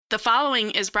The following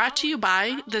is brought to you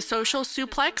by the Social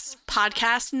Suplex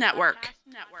Podcast Network.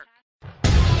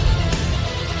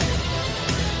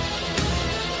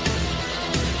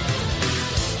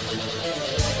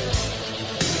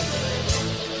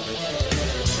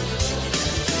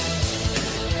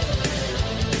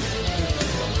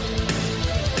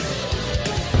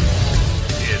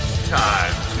 It's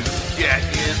time to get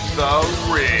in the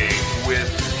ring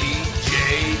with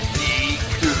DJ D.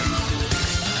 Coos.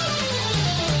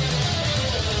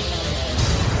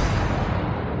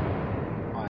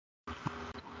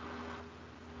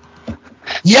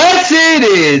 Yes, it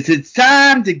is. It's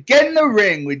time to get in the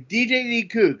ring with DJ D.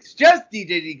 Kooks. Just DJ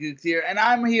D. Kooks here, and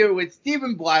I'm here with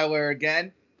Stephen Blyler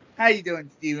again. How you doing,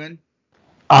 Stephen?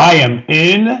 I am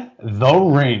in the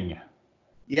ring.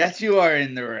 Yes, you are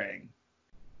in the ring.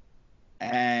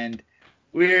 And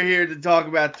we're here to talk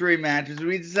about three matches.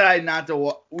 We decided to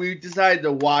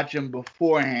watch them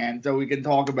beforehand so we can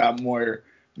talk about more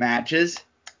matches.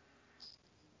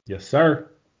 Yes, sir.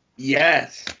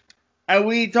 Yes. And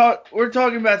we're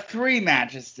talking about three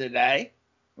matches today.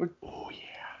 Oh yeah,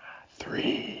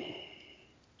 three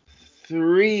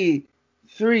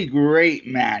great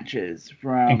matches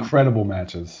from incredible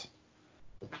matches.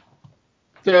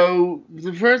 So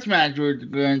the first match we're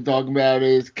going to talk about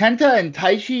is Kenta and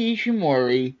Taishi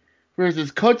Ishimori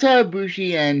versus Kota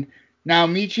Ibushi and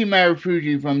Naomichi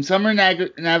Marufuji from Summer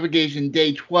Navigation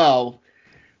Day 12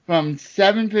 from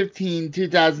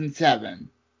 7/15/2007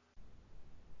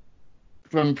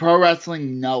 from Pro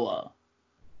Wrestling Noah.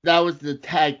 That was the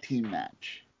tag team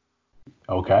match.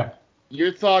 Okay.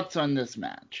 Your thoughts on this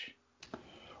match?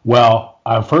 Well,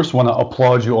 I first want to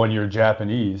applaud you on your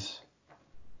Japanese.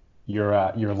 Your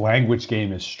language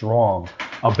game is strong.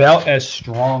 About as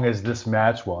strong as this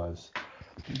match was.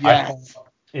 Yes.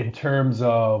 In terms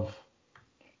of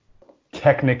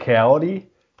technicality,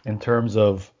 in terms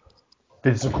of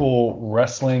physical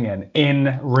wrestling and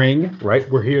in-ring,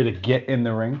 right? We're here to get in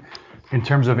the ring. In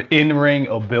terms of in-ring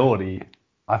ability,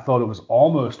 I thought it was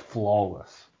almost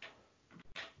flawless.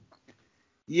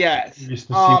 Yes.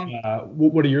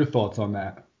 What are your thoughts on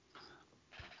that?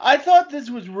 I thought this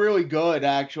was really good,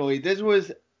 actually. This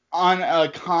was on a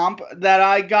comp that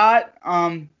I got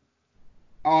on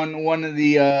one of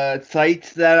the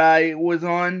sites that I was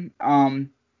on.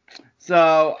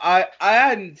 So I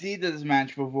hadn't seen this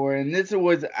match before, and this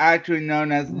was actually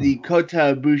known as the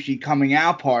Kota Ibushi coming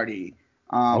out party.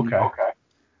 Okay.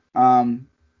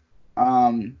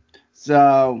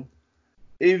 So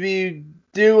if you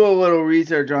do a little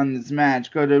research on this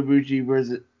match, Kota Ibushi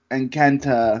versus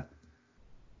Kenta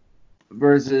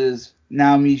versus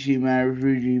Naomichi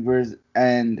Marufuji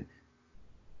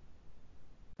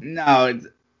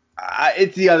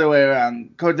it's the other way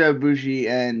around. Kota Ibushi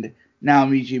and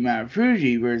Naomichi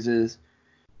Marufuji versus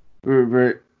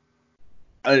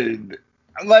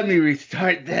let me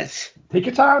restart this. Take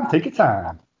your time.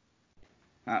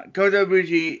 Kota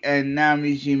Ibushi and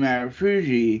Naomichi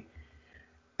Marufuji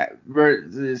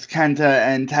versus Kenta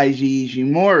and Taiji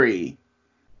Ishimori.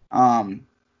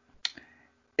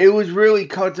 It was really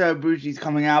Kota Ibushi's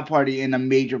coming out party in a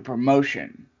major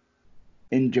promotion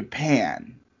in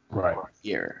Japan. Right.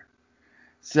 Here.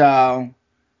 So,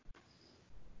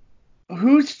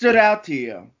 who stood out to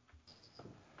you?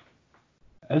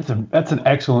 That's an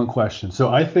excellent question. So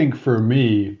I think for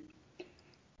me,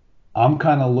 I'm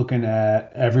kind of looking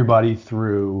at everybody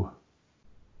through.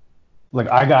 Like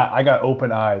I got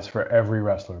open eyes for every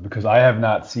wrestler because I have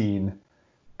not seen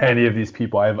any of these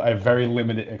people. I have very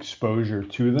limited exposure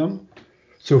to them.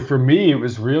 So for me, it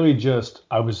was really just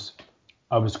I was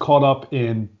caught up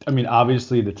in. I mean,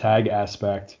 obviously the tag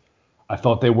aspect. I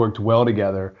thought they worked well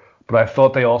together, but I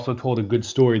felt they also told a good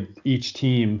story. Each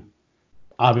team,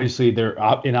 obviously they're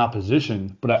in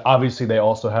opposition, but obviously they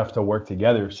also have to work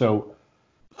together. So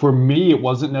for me, it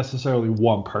wasn't necessarily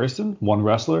one person, one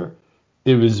wrestler.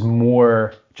 It was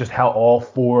more just how all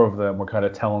four of them were kind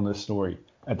of telling this story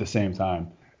at the same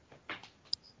time.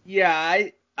 Yeah,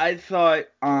 I thought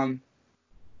and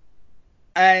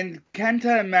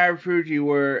Kenta and Marufuji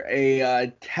were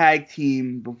a tag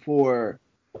team before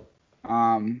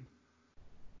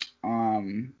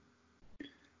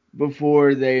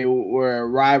they were a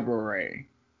rivalry.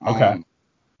 Okay.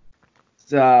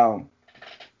 So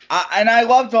I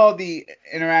loved all the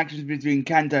interactions between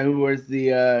Kenta, who was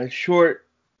the short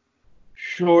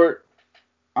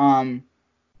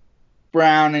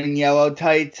brown and yellow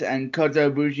tights, and Kota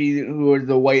Ibushi, who was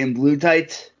the white and blue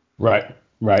tights. Right.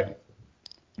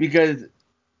 Because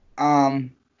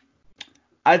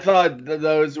I thought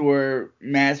those were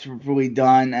masterfully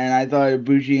done, and I thought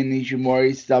Ibushi and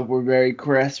Ishimori stuff were very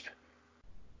crisp.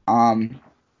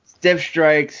 stiff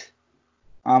strikes,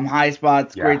 high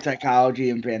spots, Yeah. great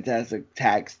psychology, and fantastic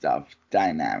tag stuff.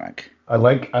 Dynamic. I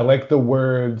like the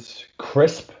words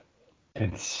crisp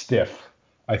and stiff.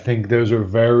 I think those are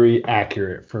very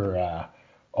accurate for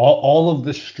all of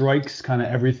the strikes, kind of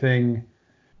everything.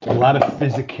 A lot of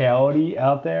physicality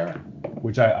out there,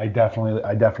 which I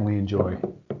definitely enjoy.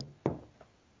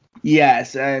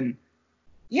 Yes, and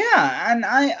yeah, and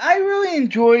I really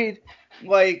enjoyed,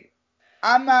 like,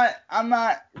 I'm not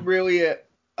really a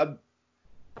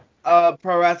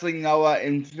pro wrestling Noah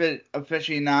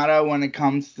aficionado when it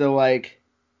comes to like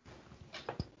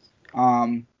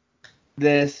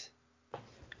this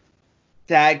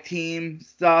tag team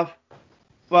stuff,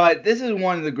 but this is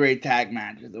one of the great tag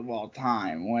matches of all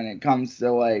time when it comes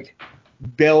to like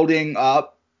building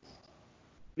up,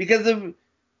 because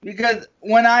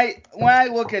when I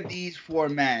look at these four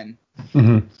men,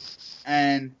 Mm-hmm.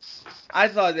 and I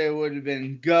thought they would have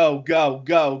been go, go,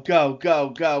 go, go, go,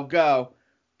 go, go.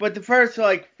 But the first,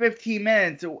 like, 15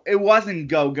 minutes, it wasn't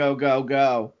go, go, go,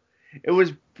 go. It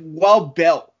was well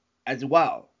built as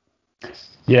well.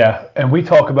 Yeah, and we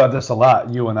talk about this a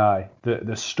lot, you and I,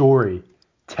 the story,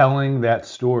 telling that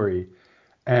story.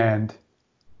 And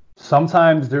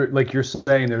sometimes there, like you're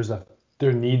saying,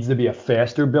 there needs to be a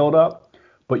faster build up.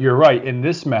 But you're right, in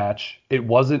this match, it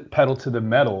wasn't pedal to the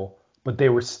metal, but they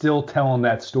were still telling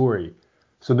that story.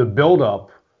 So the build up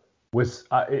was,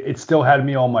 it still had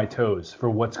me on my toes for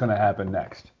what's going to happen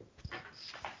next.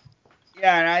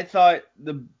 Yeah, and I thought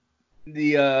the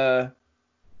Kenta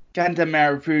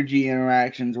Marufuji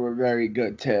interactions were very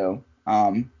good too.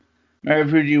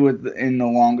 Marufuji was in the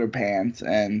longer pants,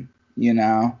 and you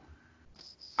know,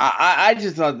 I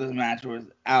just thought this match was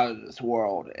out of this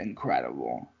world,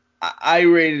 incredible. I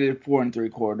rated it 4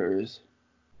 3/4.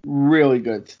 Really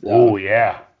good stuff. Oh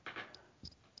yeah,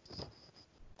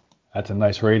 that's a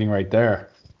nice rating right there.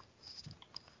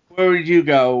 Where would you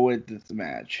go with this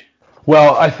match?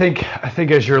 Well, I think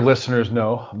as your listeners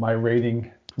know, my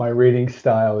rating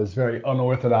style is very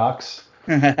unorthodox.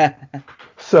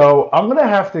 So I'm gonna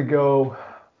have to go.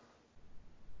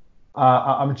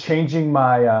 I'm changing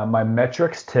my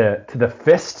metrics to the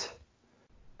fist,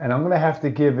 and I'm gonna have to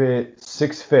give it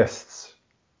 6 fists.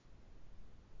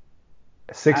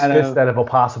 6 fists out of a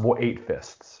possible 8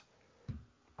 fists.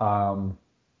 I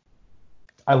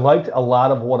liked a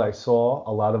lot of what I saw,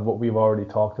 a lot of what we've already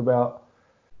talked about.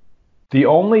 The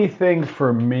only thing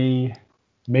for me,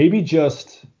 maybe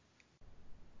just,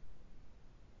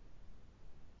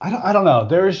 I don't know.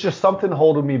 There is just something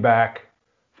holding me back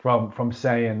from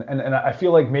saying, and I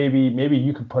feel like maybe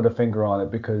you could put a finger on it,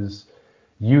 because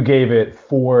you gave it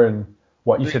 4 and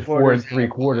what you said 4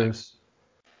 3/4.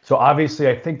 So obviously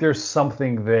I think there's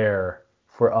something there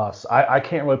for us. I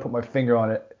can't really put my finger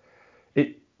on it.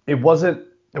 It wasn't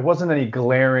any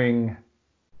glaring.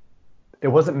 It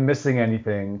wasn't missing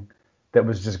anything that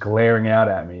was just glaring out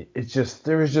at me. It's just,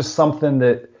 there was just something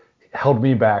that held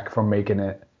me back from making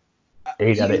it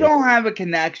 8 out of 8. You don't have a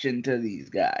connection to these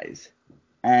guys,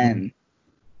 and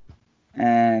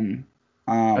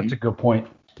that's a good point.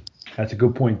 That's a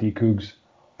good point, D Cougs.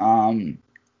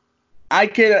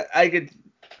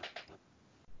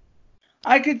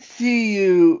 I could see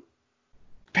you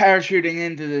parachuting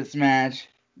into this match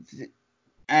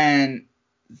and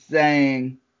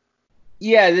saying,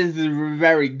 yeah, this is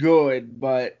very good,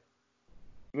 but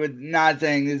not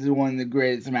saying this is one of the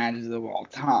greatest matches of all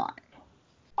time.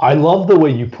 I love the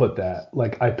way you put that.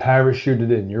 Like, I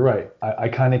parachuted in. You're right. I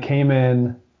kind of came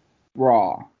in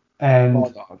Raw. and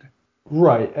Bulldog.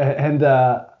 right, and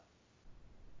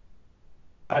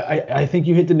I think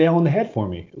you hit the nail on the head for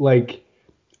me. Like,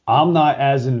 I'm not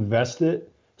as invested,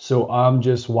 so I'm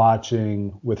just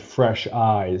watching with fresh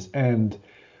eyes. And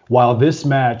while this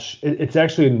match, it's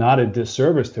actually not a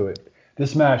disservice to it.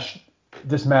 This match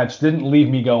didn't leave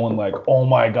me going like, oh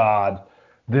my God,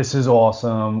 this is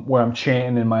awesome, where I'm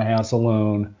chanting in my house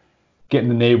alone, getting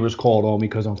the neighbors called on me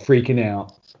because I'm freaking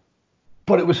out.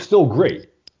 But it was still great.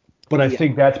 But I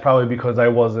think that's probably because I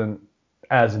wasn't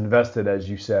as invested, as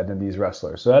you said, in these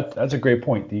wrestlers. So that's a great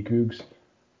point, D Cougs.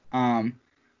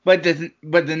 But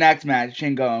the next match,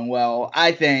 Shingo and Will,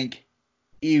 I think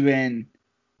even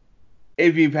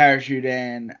if you parachute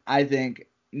in, I think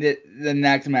the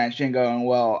next match, Shingo and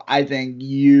Will, I think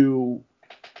your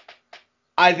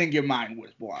mind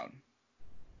was blown.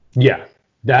 Yeah,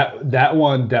 that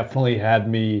one definitely had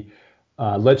me.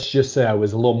 Let's just say I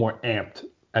was a little more amped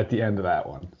at the end of that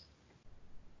one,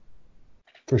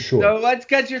 for sure. So let's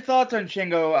get your thoughts on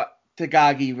Shingo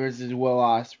Takagi versus Will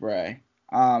Ospreay.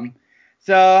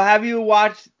 So have you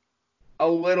watched a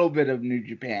little bit of New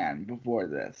Japan before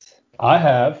this? I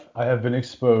have been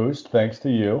exposed thanks to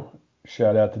you.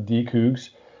 Shout out to D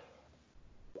Cougs.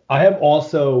 I have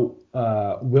also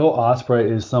Will Ospreay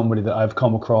is somebody that I've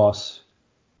come across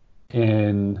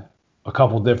in a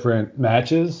couple different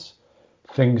matches,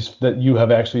 things that you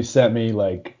have actually sent me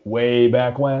like way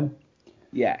back when.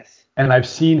 Yes. And I've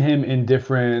seen him in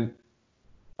different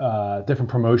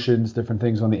promotions, different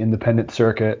things on the independent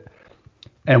circuit.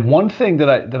 And one thing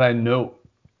that I note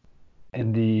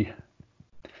in the,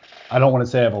 I don't want to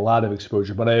say I have a lot of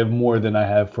exposure, but I have more than I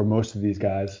have for most of these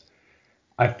guys.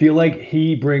 I feel like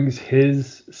he brings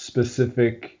his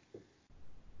specific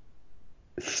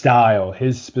style,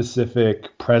 his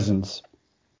specific presence,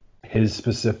 his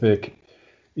specific,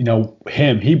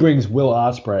 him. He brings Will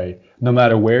Ospreay no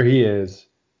matter where he is,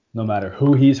 no matter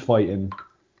who he's fighting.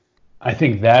 I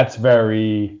think that's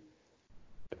very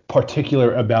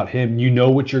particular about him. You know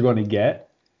what you're going to get.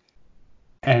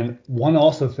 And one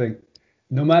also thing,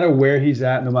 no matter where he's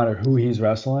at, no matter who he's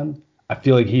wrestling, I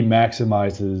feel like he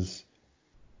maximizes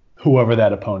whoever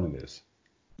that opponent is.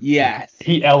 Yes.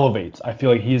 He elevates. I feel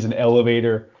like he's an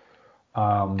elevator.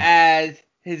 As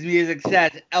his music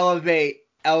says, elevate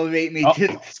me to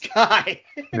the sky.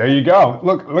 There you go.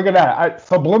 Look at that.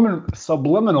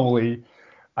 Subliminally,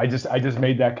 I just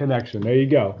made that connection. There you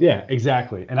go. Yeah,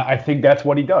 exactly. And I think that's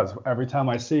what he does every time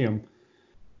I see him,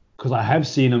 because I have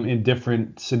seen him in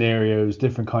different scenarios,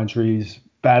 different countries,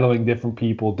 battling different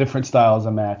people, different styles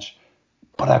of match.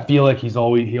 But I feel like he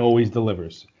always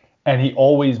delivers, and he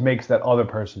always makes that other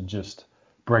person just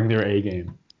bring their A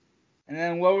game. And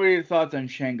then, what were your thoughts on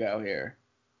Shingo here?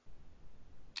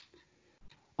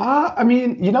 I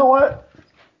mean, you know what?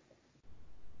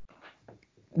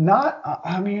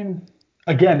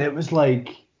 Again, it was like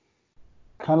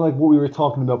kind of like what we were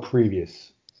talking about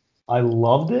previous. I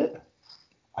loved it.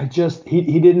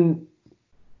 He didn't.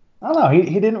 I don't know.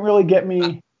 He didn't really get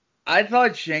me. I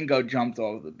thought Shingo jumped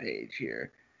off the page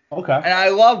here. Okay. And I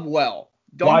love Will.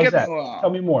 Why is that? Tell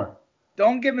me more.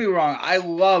 Don't get me wrong. I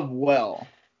love Will.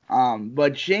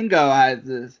 But Shingo has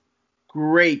this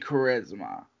great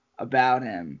charisma about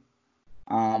him.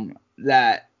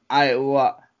 That I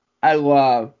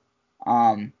love.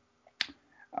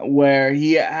 Where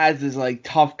he has this like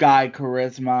tough guy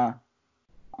charisma.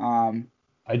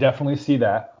 I definitely see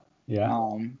that.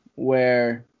 Yeah.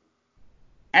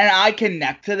 And I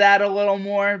connect to that a little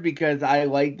more because I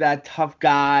like that tough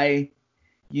guy,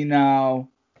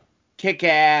 kick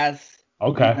ass.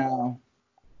 Okay.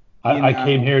 I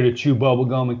came here to chew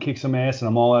bubblegum and kick some ass and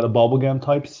I'm all out of bubblegum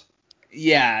types.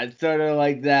 Yeah, it's sort of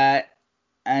like that.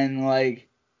 And like,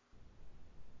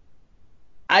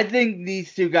 I think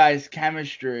these two guys'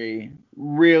 chemistry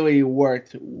really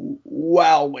worked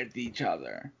well with each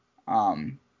other.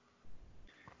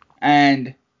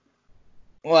 And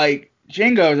like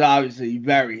Shingo's obviously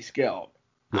very skilled.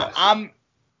 Yes.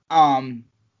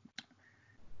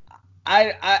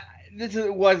 This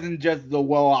wasn't just the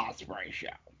Will Ospreay show.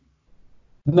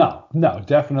 No,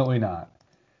 definitely not.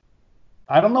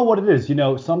 I don't know what it is.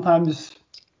 Sometimes,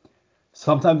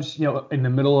 in the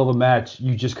middle of a match,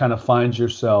 you just kind of find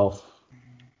yourself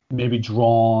maybe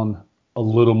drawn a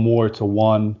little more to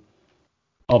one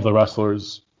of the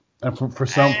wrestlers. And for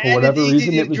whatever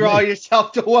reason, it was draw me.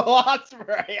 yourself to Will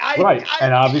Ospreay. Right.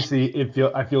 And obviously,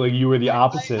 I feel like you were the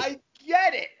opposite. I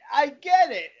get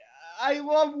it. I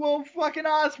love Will fucking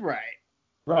Ospreay.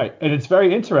 Right. And it's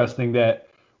very interesting that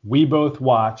we both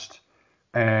watched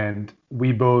and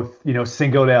we both,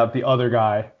 singled out the other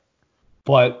guy,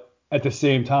 but at the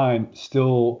same time,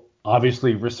 still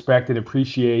obviously respect and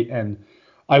appreciate. And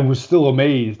I was still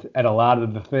amazed at a lot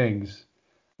of the things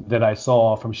that I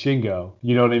saw from Shingo.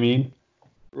 You know what I mean?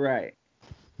 Right.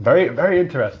 Very, very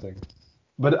interesting.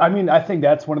 But I mean, I think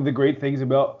that's one of the great things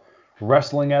about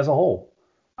wrestling as a whole.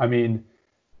 I mean,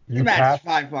 that's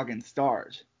 5 fucking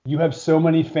stars. You have so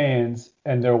many fans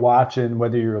and they're watching,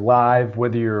 whether you're live,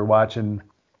 whether you're watching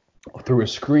through a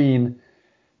screen,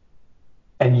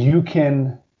 and you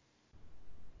can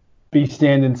be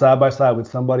standing side by side with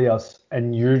somebody else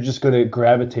and you're just going to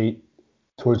gravitate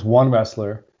towards one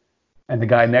wrestler, and the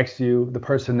guy next to you, the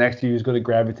person next to you is going to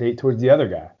gravitate towards the other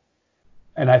guy.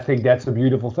 And I think that's a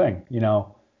beautiful thing.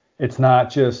 It's not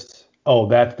just, oh,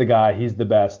 that's the guy, he's the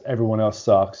best, everyone else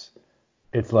sucks.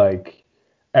 It's like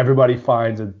everybody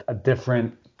finds a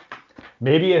different,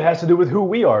 maybe it has to do with who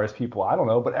we are as people, I don't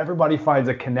know, but everybody finds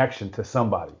a connection to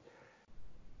somebody.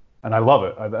 And I love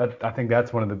it. I think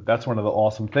that's one of the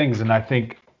awesome things. And I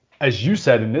think, as you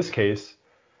said in this case,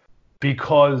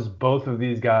 because both of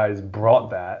these guys brought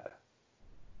that,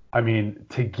 I mean,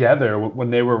 together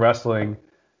when they were wrestling,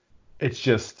 it's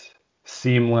just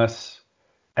seamless,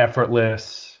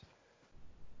 effortless.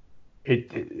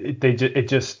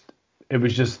 it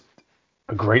was just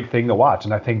a great thing to watch,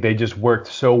 and I think they just worked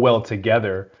so well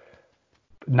together.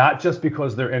 Not just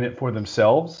because they're in it for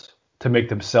themselves to make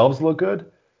themselves look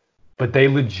good, but they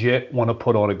legit want to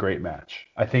put on a great match.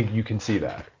 I think you can see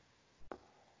that.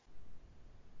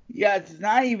 Yeah, it's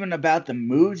not even about the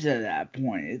moves at that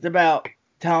point. It's about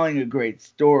telling a great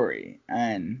story.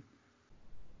 And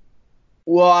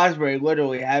Will Ospreay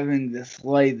literally having to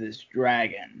slay this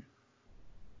dragon.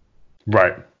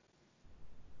 Right.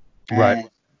 And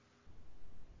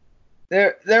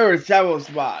there were several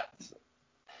spots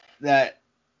that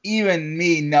even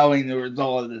me knowing the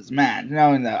result of this match,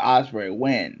 knowing that Ospreay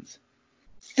wins,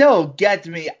 still gets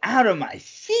me out of my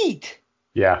seat.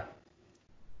 Yeah.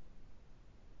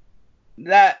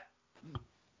 That,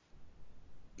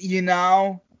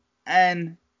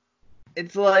 and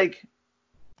it's like,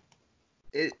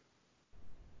 it's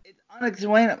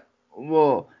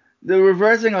unexplainable. The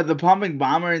reversing of the pumping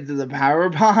bomber into the power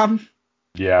bomb.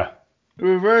 Yeah. The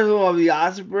reversal of the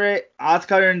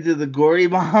Oscar into the gory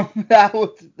bomb. That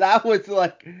was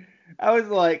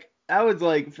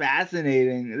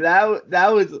fascinating.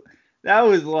 That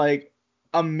was like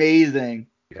amazing.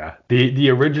 Yeah. The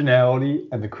originality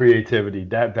and the creativity,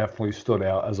 that definitely stood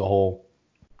out as a whole.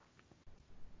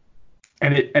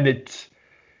 And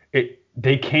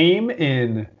they came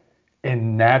in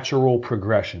natural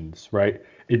progressions, right?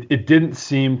 It didn't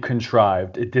seem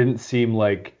contrived. It didn't seem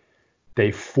like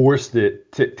they forced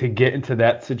it to get into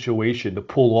that situation, to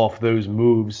pull off those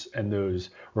moves and those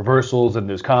reversals and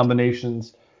those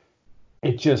combinations.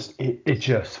 It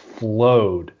just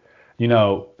flowed.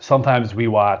 Sometimes we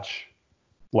watch,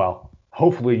 well,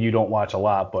 hopefully you don't watch a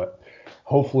lot, but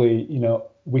hopefully,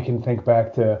 we can think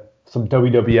back to some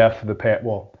WWF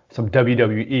some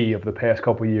WWE of the past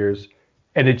couple of years,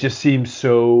 and it just seems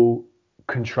so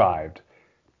contrived.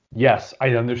 Yes,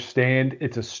 I understand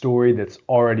it's a story that's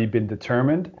already been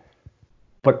determined,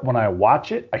 but when I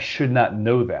watch it, I should not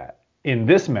know that. In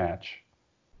this match,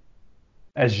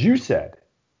 as you said,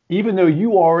 even though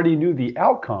you already knew the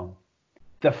outcome,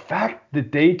 the fact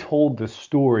that they told the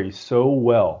story so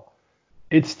well,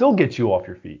 it still gets you off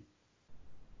your feet.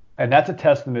 And that's a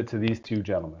testament to these two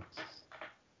gentlemen.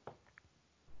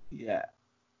 Yeah.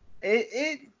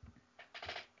 It's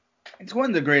one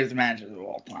of the greatest matches of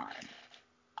all time.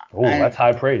 Oh, that's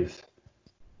high praise.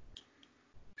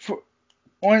 For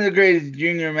one of the greatest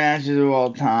junior matches of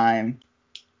all time.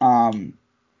 I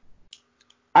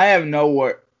have no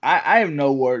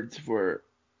words for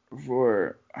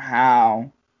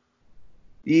how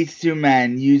these two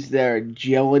men use their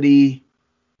agility,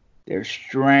 their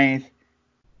strength.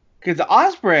 Because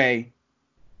Ospreay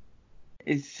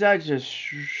is such a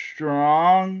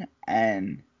strong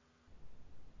and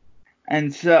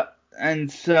such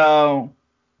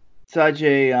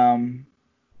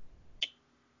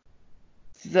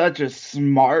a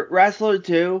smart wrestler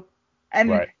too, and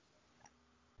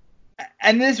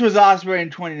this was Ospreay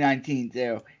in 2019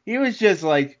 too. He was just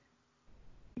like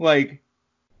doing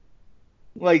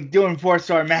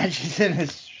 4-star matches in his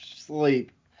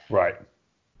sleep. Right.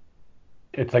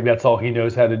 It's like that's all he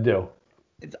knows how to do.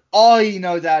 It's all he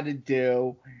knows how to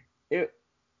do.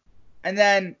 And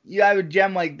then you have a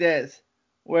gem like this,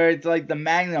 where it's like the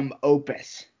magnum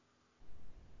opus.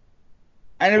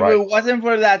 And if it wasn't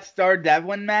for that Star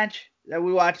Devlin match that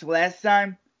we watched last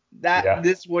time,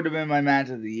 this would have been my match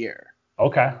of the year.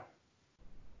 Okay.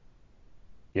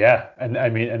 Yeah, and I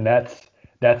mean, and that's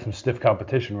some stiff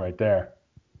competition right there.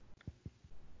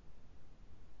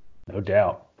 No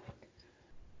doubt.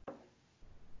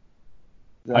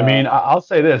 I mean, I'll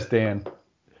say this, Dan.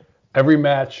 Every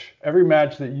match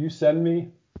that you send me,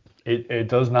 it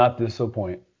does not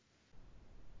disappoint.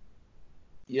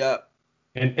 Yep.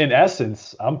 In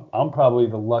essence, I'm probably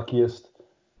the luckiest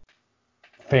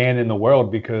fan in the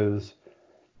world because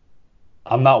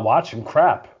I'm not watching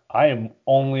crap. I am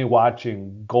only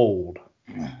watching gold,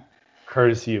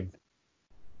 courtesy of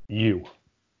you.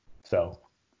 So,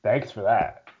 thanks for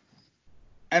that.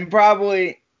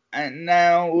 And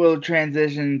now we'll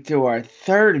transition to our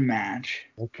third match.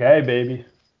 Okay, baby.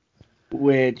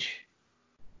 Which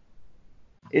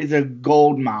is a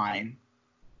gold mine.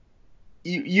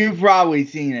 You've probably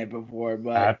seen it before,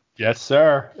 but yes,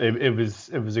 sir. It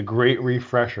was a great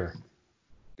refresher.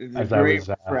 It's a great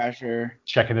refresher.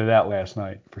 Checking it out last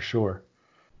night for sure.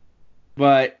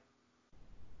 But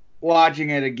watching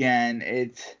it again,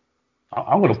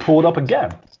 I'm gonna pull it up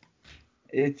again.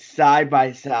 It's side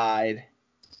by side.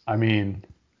 I mean,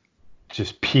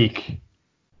 just peak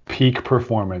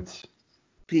performance.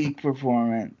 Peak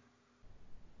performance.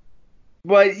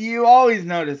 But you always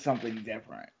notice something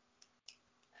different.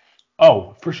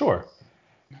 Oh, for sure.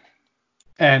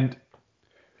 And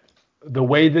the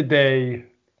way that they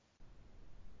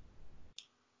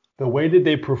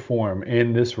perform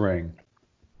in this ring,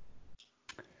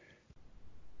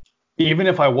 even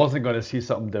if I wasn't going to see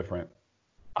something different,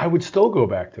 I would still go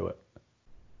back to it.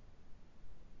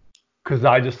 Because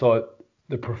I just thought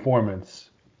the performance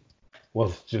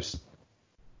was just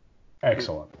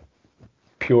excellent.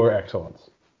 Pure excellence.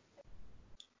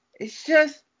 It's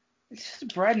just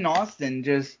Brett and Austin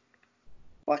just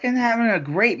fucking having a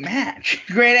great match.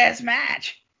 Great ass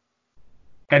match.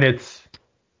 And it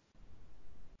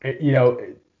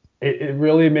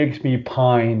really makes me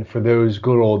pine for those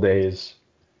good old days.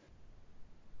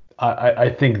 I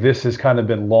think this has kind of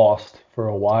been lost for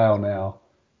a while now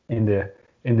in the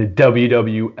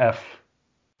WWF,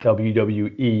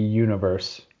 WWE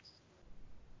universe.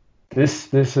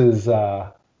 This is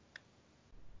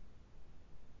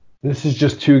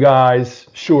just two guys.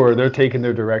 Sure, they're taking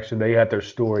their direction. They had their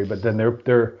story, but then you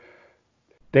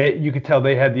could tell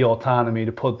they had the autonomy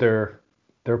to put their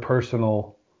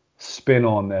personal spin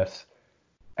on this.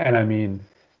 And I mean,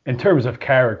 in terms of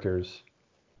characters,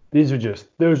 those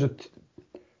are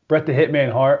Bret the Hitman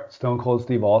Hart, Stone Cold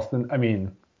Steve Austin. I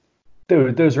mean,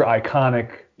 those are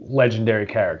iconic, legendary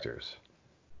characters.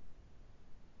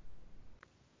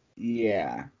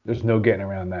 Yeah. There's no getting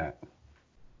around that.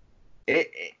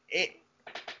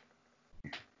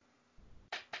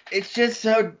 It's just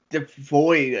so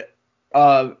devoid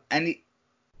of any,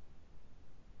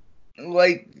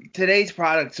 like, today's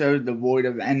product so devoid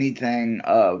of anything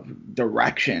of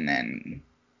direction and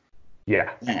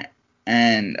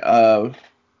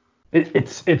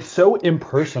it's so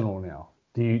impersonal now.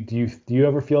 Do you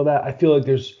ever feel that? I feel like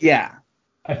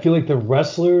I feel like the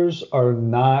wrestlers are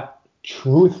not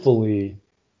truthfully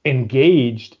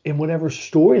engaged in whatever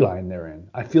storyline they're in.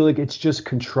 I feel like it's just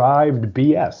contrived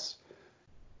BS.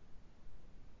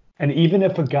 And even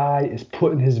if a guy is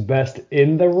putting his best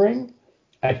in the ring,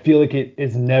 I feel like it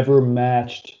is never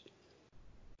matched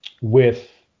with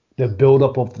the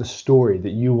buildup of the story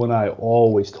that you and I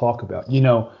always talk about. You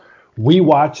know, we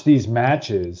watch these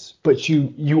matches, but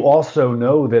you also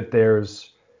know that there's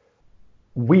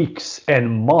weeks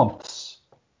and months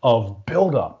of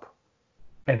buildup.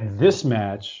 And this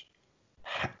match,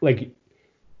 like,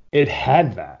 it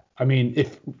had that. I mean,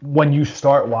 when you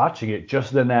start watching it,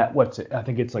 just in that, I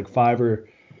think it's like I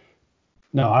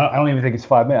don't even think it's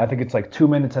 5 minutes. I think it's like 2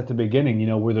 minutes at the beginning, you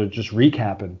know, where they're just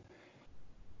recapping.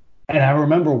 And I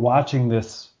remember watching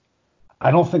this.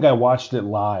 I don't think I watched it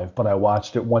live, but I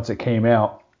watched it once it came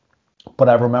out. But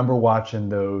I remember watching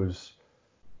those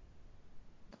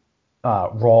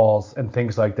Raws and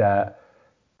things like that.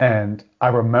 And I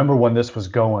remember when this was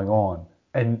going on.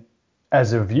 And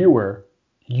as a viewer,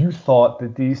 you thought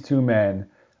that these two men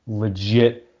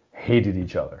legit hated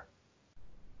each other.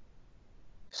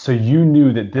 So you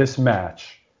knew that this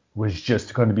match was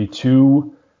just going to be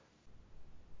two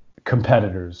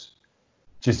competitors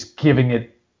just giving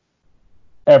it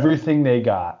everything they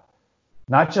got,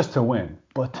 not just to win,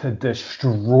 but to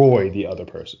destroy the other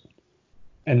person.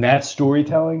 And that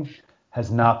storytelling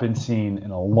has not been seen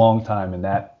in a long time in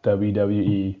that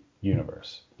WWE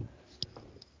universe.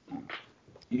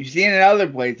 You've seen it in other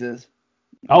places.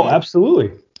 Oh,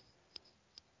 absolutely.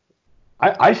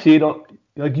 I see it,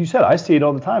 like you said, I see it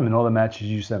all the time in all the matches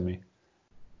you send me.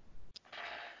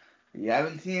 You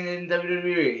haven't seen it in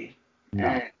WWE. No.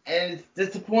 And it's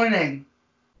disappointing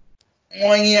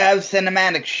when you have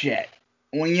cinematic shit.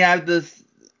 When you have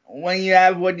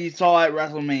what you saw at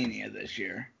WrestleMania this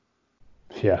year.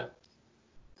 Yeah.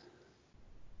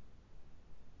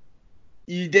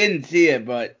 You didn't see it,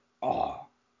 but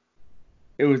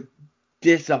it was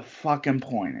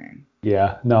disappointing.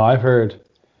 Yeah, no, I've heard.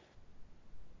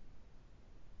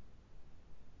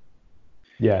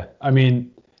 Yeah, I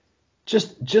mean,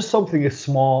 just something as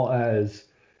small as,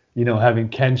 you know, having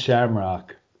Ken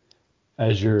Shamrock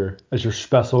as your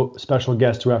special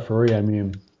guest referee. I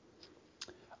mean,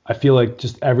 I feel like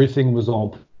just everything was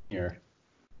on here.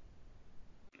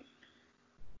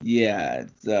 Yeah,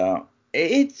 so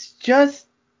it's just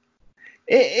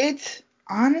it's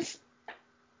honest.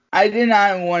 I did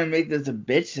not want to make this a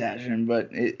bitch session, but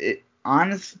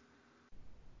this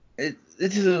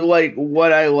is like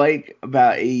what I like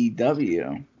about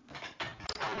AEW.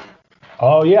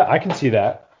 Oh yeah, I can see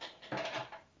that.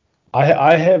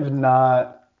 I have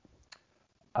not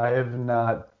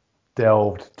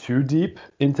delved too deep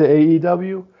into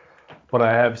AEW, but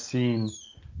I've seen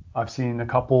a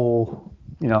couple,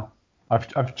 you know,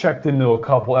 I've checked into a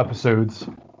couple episodes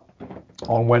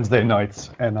on Wednesday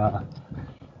nights, and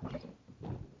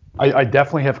I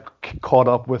definitely have caught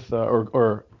up with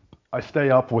or stay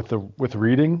up with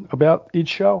reading about each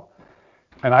show,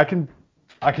 and I can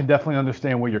definitely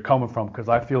understand where you're coming from, because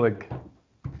I feel like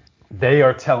they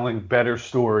are telling better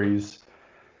stories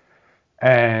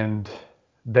and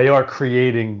they are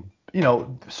creating,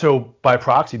 so by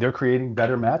proxy, they're creating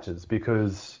better matches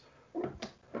because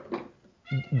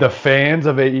the fans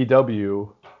of AEW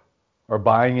are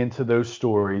buying into those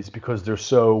stories because they're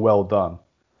so well done.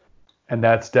 And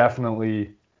that's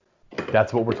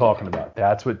what we're talking about.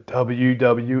 That's what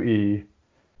WWE,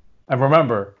 and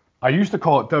remember, I used to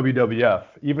call it WWF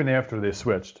even after they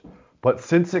switched. But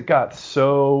since it got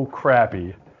so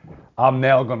crappy, I'm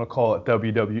now going to call it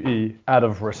WWE out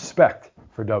of respect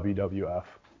for WWF.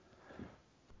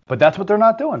 But that's what they're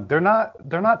not doing. They're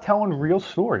not telling real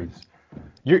stories.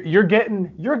 You're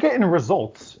getting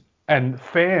results, and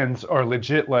fans are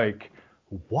legit like,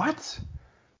 what?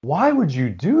 Why would you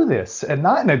do this? And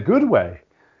not in a good way.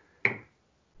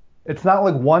 It's not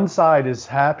like one side is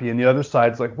happy and the other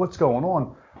side's like, what's going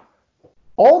on?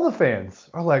 All the fans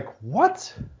are like,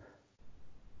 what?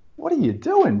 What are you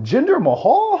doing? Jinder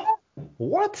Mahal?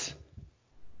 What?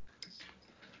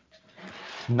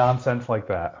 Nonsense like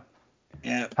that.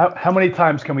 Yeah. How many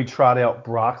times can we trot out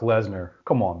Brock Lesnar?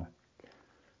 Come on.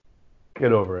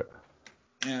 Get over it.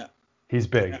 Yeah. He's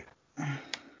big. Yeah.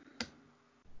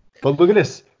 But look at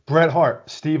this. Bret Hart,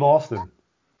 Steve Austin.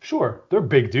 Sure, they're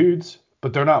big dudes,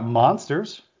 but they're not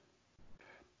monsters.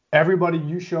 Everybody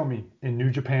you show me in New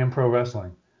Japan Pro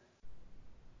Wrestling,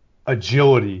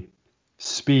 agility,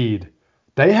 speed,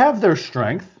 they have their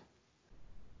strength,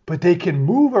 but they can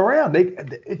move around. I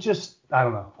don't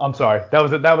know. I'm sorry.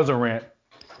 That was a rant.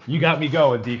 You got me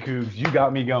going, D Cougs. You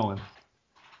got me going.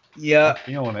 Yeah. I'm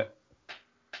feeling it.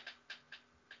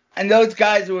 And those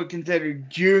guys were considered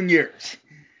juniors.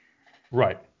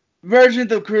 Right.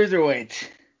 Versions of cruiserweights.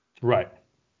 Right.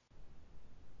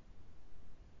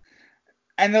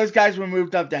 And those guys were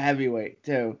moved up to heavyweight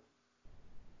too.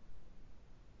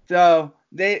 So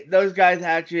those guys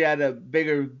actually had a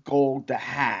bigger goal to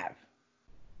have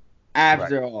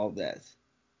after all this.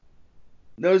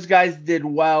 Those guys did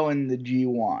well in the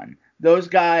G1. Those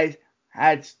guys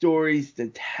had stories to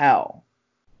tell.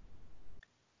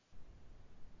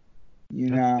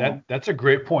 That's a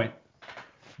great point.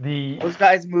 Those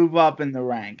guys move up in the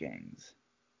rankings.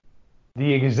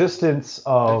 The existence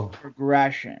of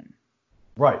progression.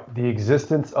 Right. The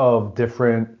existence of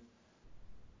different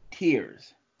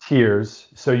tiers.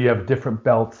 So you have different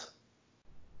belts.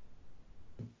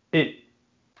 It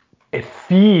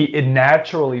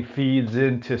naturally feeds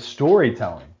into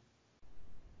storytelling.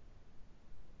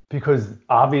 Because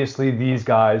obviously these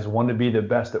guys want to be the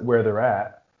best at where they're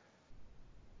at.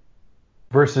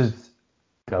 Versus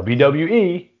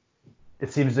WWE,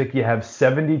 it seems like you have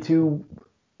 72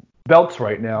 belts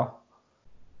right now.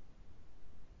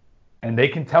 And they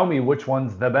can tell me which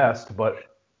one's the best, but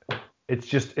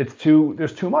there's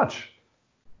too much.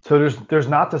 So there's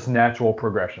not this natural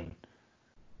progression.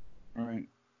 Right.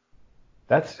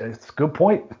 It's a good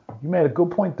point. You made a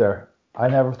good point there. I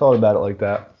never thought about it like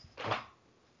that.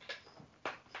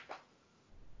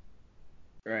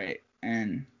 Right.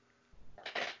 And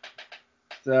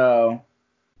so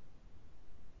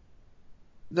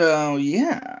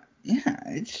yeah,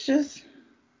 it's just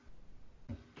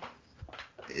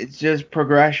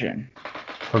progression.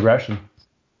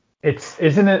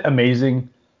 Isn't it amazing?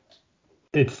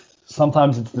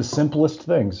 Sometimes it's the simplest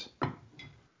things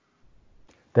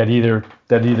that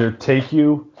either take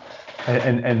you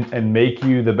and make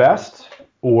you the best,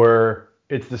 or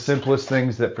it's the simplest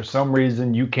things that for some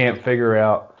reason you can't figure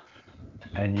out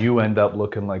and you end up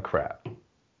looking like crap.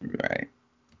 Right.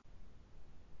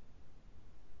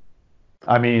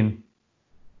 I mean,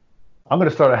 I'm going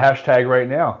to start a hashtag right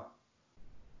now.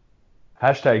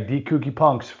 Hashtag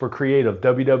DKookyPunks for creative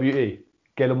WWE.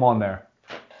 Get them on there.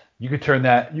 You could turn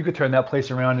that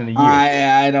place around in a year.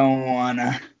 I don't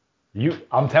wanna.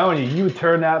 I'm telling you, you would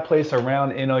turn that place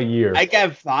around in a year. I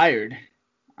got fired,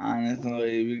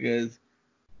 honestly, because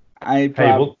I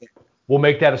probably... Hey, we'll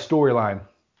make that a storyline.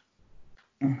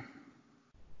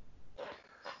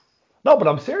 No, but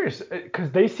I'm serious, because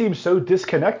they seem so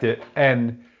disconnected,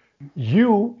 and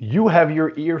you have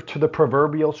your ear to the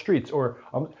proverbial streets, or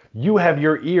you have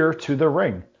your ear to the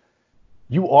ring.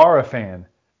 You are a fan.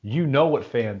 You know what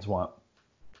fans want.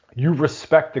 You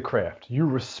respect the craft. You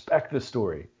respect the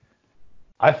story.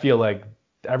 I feel like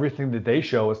everything that they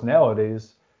show us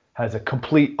nowadays has a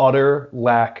complete, utter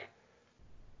lack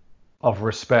of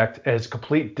respect, has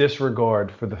complete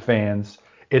disregard for the fans.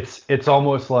 It's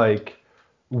almost like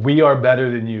we are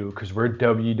better than you because we're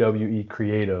WWE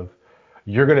creative.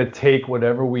 You're going to take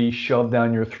whatever we shove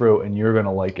down your throat and you're going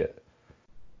to like it.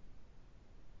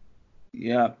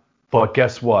 Yeah. But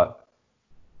guess what?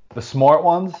 The smart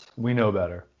ones, we know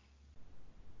better.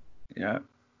 Yeah.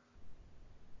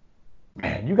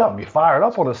 Man, you got me fired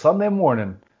up on a Sunday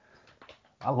morning.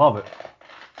 I love it.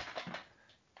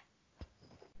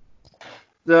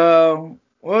 So,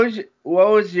 what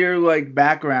was your like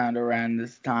background around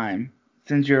this time?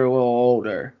 Since you're a little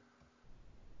older.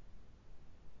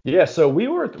 Yeah, so we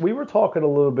were talking a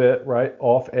little bit, right,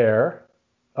 off air.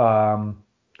 Um,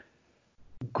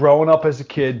 Growing up as a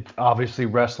kid, obviously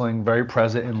wrestling very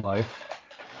present in life.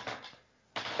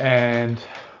 And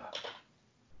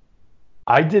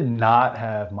my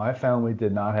family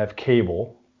did not have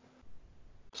cable.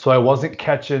 So I wasn't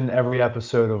catching every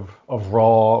episode of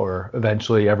Raw or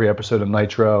eventually every episode of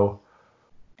Nitro.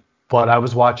 But I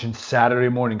was watching Saturday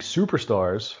Morning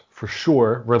Superstars for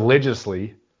sure,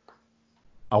 religiously.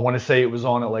 I want to say it was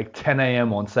on at like 10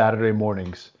 a.m. on Saturday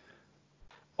mornings.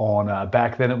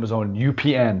 Back then it was on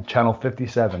UPN, channel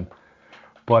 57.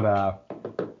 But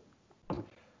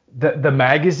the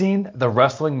magazine, the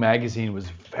wrestling magazine, was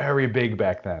very big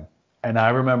back then. And I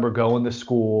remember going to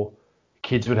school,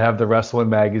 kids would have the wrestling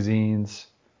magazines.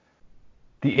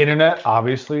 The internet,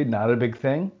 obviously, not a big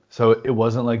thing. So it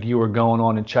wasn't like you were going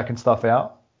on and checking stuff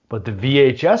out. But the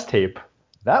VHS tape,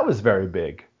 that was very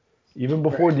big, even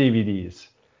before Right. DVDs.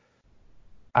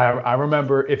 I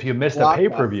remember if you missed a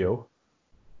pay-per-view,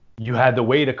 you had to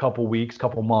wait a couple weeks,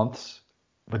 couple months,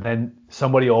 but then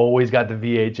somebody always got the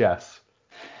VHS.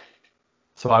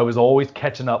 So I was always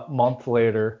catching up months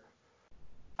later.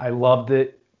 I loved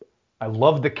it. I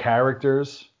loved the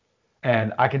characters.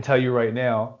 And I can tell you right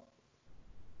now,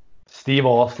 Steve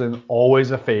Austin,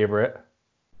 always a favorite.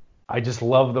 I just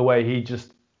love the way he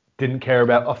just didn't care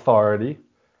about authority.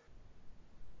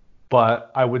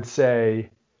 But I would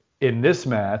say in this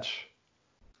match,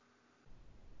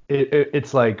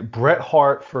 it's like Bret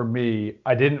Hart for me,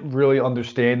 I didn't really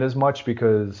understand as much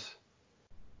because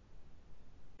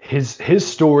his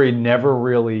story never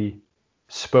really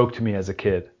spoke to me as a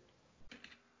kid.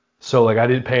 So like I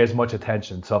didn't pay as much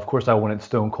attention. So of course I wanted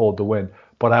Stone Cold to win.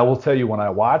 But I will tell you when I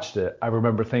watched it, I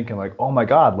remember thinking like, oh my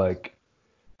God, like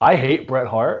I hate Bret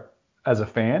Hart as a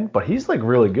fan, but he's like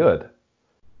really good.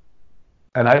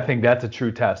 And I think that's a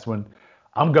true test when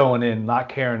I'm going in not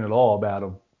caring at all about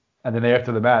him. And then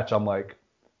after the match, I'm like,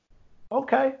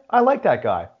 okay, I like that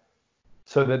guy.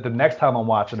 So that the next time I'm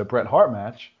watching a Bret Hart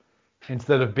match,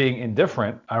 instead of being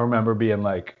indifferent, I remember being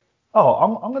like, oh,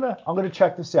 I'm gonna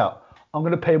check this out. I'm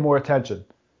gonna pay more attention.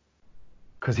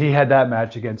 Because he had that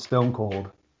match against Stone Cold,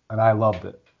 and I loved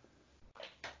it.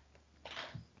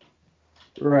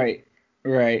 Right.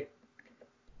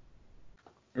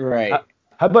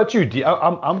 How about you?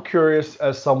 I'm curious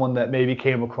as someone that maybe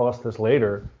came across this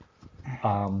later.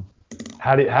 How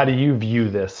do you view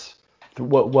this?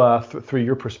 Through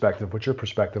your perspective? What's your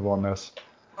perspective on this?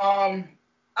 I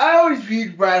always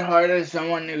viewed Bret Hart as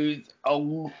someone who's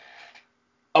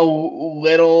a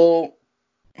little.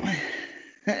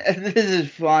 This is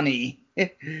funny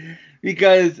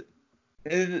because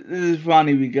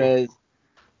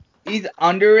he's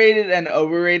underrated and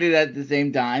overrated at the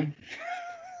same time.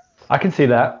 I can see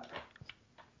that.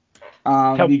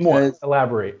 Tell me more.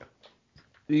 Elaborate.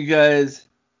 Because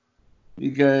he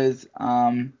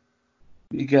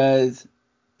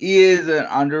is an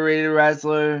underrated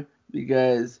wrestler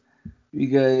because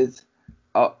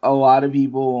a lot of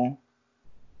people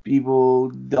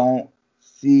don't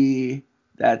see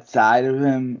that side of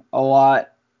him a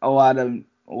lot of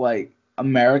like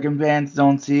American fans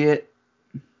don't see it,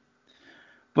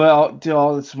 but to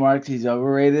all the smarts he's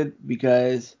overrated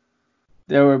because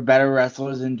there were better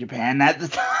wrestlers in Japan at the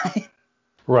time.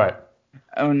 Right.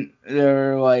 I mean,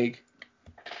 there was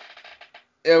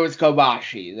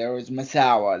Kobashi, there was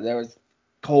Misawa, there was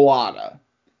Kawada,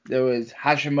 there was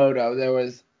Hashimoto, there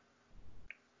was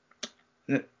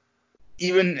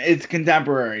even its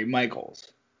contemporary,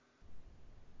 Michaels.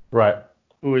 Right.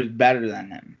 Who was better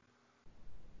than him.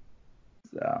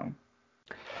 So.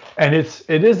 And it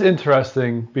is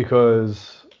interesting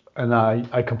because, and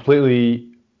I completely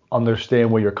understand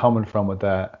where you're coming from with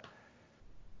that.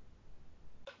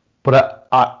 But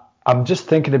I'm just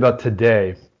thinking about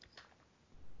today,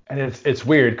 and it's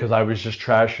weird because I was just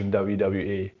trashing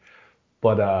WWE,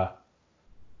 but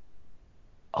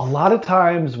a lot of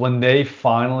times when they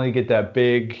finally get that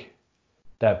big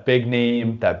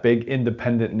name, that big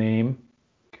independent name,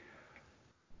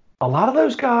 a lot of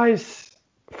those guys,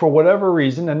 for whatever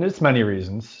reason, and there's many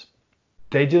reasons,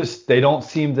 they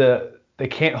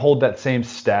can't hold that same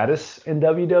status in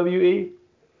WWE.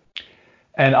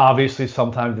 And obviously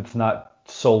sometimes it's not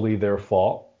solely their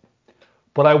fault.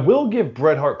 But I will give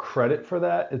Bret Hart credit for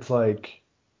that. It's like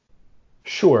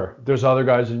Sure, there's other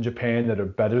guys in Japan that are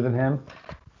better than him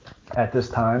at this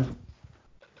time.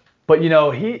 But, you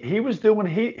know, he was doing,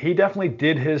 he definitely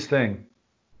did his thing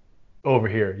over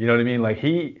here. You know what I mean? Like,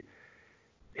 he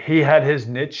had his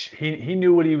niche. He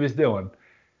knew what he was doing.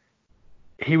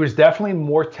 He was definitely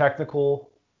more technical,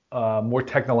 more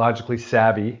technologically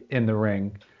savvy in the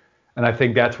ring. And I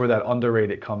think that's where that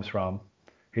underrated comes from.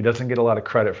 He doesn't get a lot of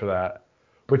credit for that.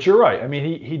 But you're right. I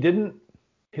mean, he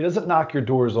doesn't knock your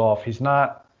doors off. He's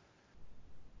not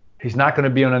going to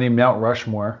be on any Mount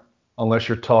Rushmore unless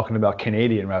you're talking about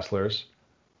Canadian wrestlers.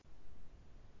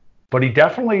 But he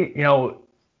definitely, you know,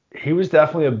 he was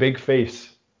definitely a big face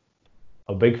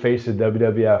of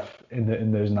WWF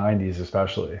in those 90s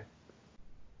especially.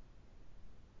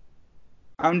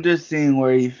 I'm just seeing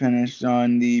where he finished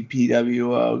on the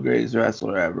PWO Greatest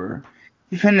Wrestler Ever.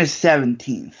 He finished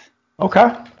 17th.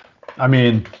 Okay. I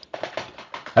mean,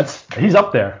 he's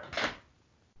up there.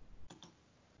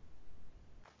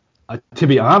 To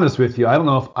be honest with you, I don't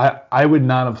know if I would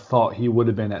not have thought he would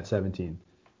have been at 17.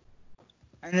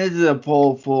 And this is a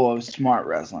poll full of smart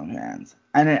wrestling fans.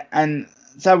 And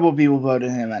several people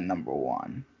voted him at number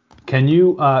 1. Can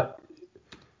you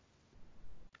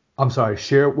I'm sorry,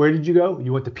 share, where did you go?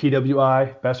 You went to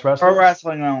PWI, Best Wrestler? Pro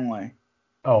Wrestling Only.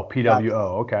 Oh,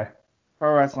 PWO, okay.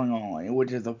 Pro Wrestling Only,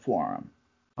 which is a forum.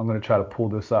 I'm going to try to pull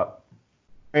this up.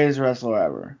 Greatest Wrestler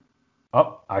Ever.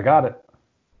 Oh, I got it.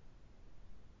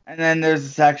 And then there's a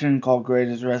section called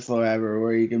Greatest Wrestler Ever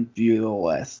where you can view the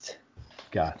list.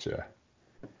 Gotcha.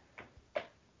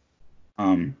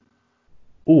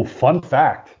 Ooh, fun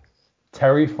fact.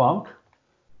 Terry Funk,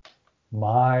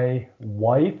 my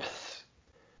wife's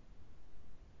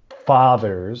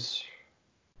father's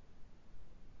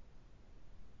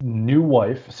new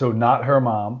wife, so not her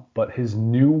mom, but his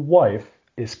new wife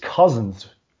is cousins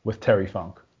with Terry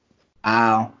Funk.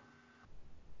 Wow.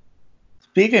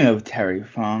 Speaking of Terry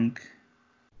Funk,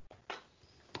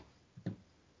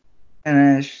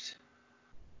 finished.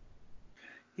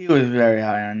 He was very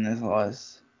high on this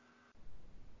list.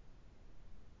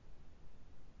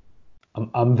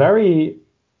 I'm very,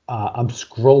 I'm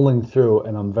scrolling through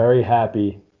and I'm very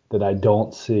happy that I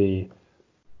don't see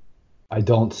Brock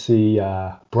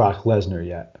Lesnar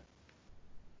yet.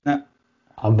 No.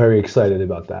 I'm very excited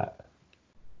about that.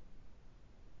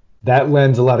 That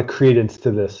lends a lot of credence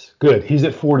to this. Good. He's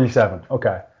at 47.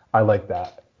 Okay. I like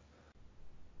that.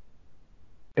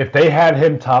 If they had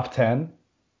him top 10,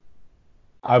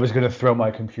 I was going to throw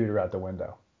my computer out the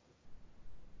window.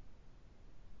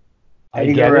 I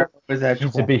get it.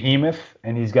 He's a behemoth,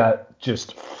 and he's got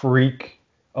just freak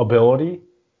ability.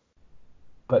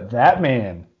 But that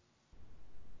man,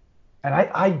 and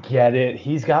I get it.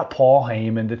 He's got Paul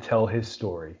Heyman to tell his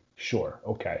story. Sure.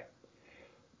 Okay.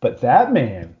 But that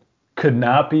man could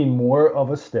not be more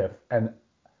of a stiff, and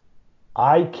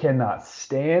I cannot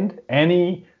stand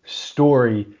any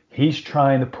story he's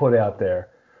trying to put out there.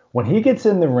 When he gets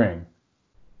in the ring,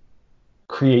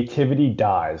 creativity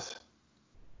dies.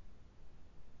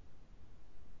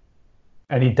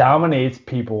 And he dominates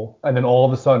people, and then all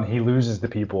of a sudden he loses the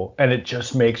people, and it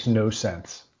just makes no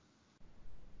sense.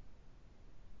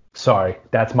 Sorry,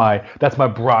 that's my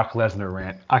Brock Lesnar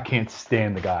rant. I can't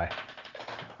stand the guy.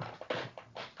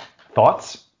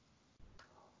 Thoughts?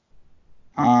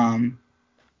 I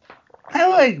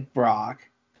like Brock.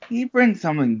 He brings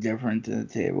something different to the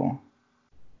table.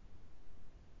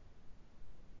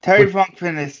 Terry Funk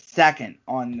finished second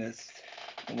on this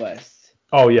list.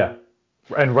 Oh, yeah.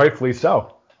 And rightfully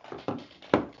so.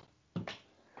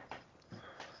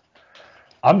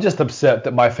 I'm just upset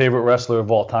that my favorite wrestler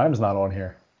of all time is not on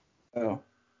here. Oh.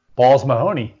 Balls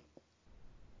Mahoney.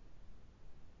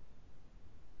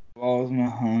 Balls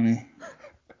Mahoney.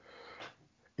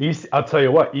 I'll tell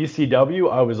you what,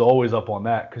 ECW, I was always up on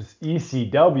that because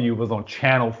ECW was on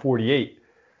Channel 48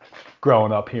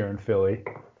 growing up here in Philly.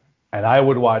 And I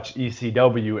would watch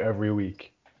ECW every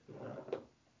week.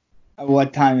 At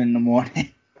what time in the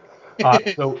morning?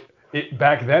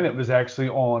 Back then it was actually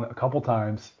on a couple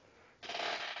times.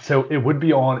 So it would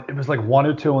be on, it was like 1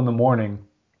 or 2 in the morning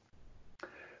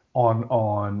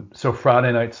so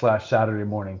Friday night / Saturday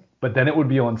morning. But then it would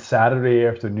be on Saturday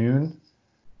afternoon.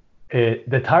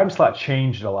 The time slot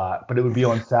changed a lot, but it would be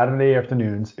on Saturday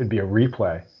afternoons. It'd be a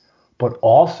replay. But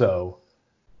also,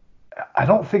 I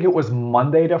don't think it was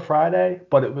Monday to Friday,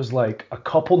 but it was like a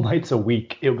couple nights a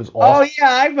week. It was awesome. Oh,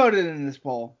 yeah, I voted in this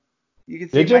poll. You can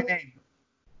see my name.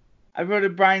 I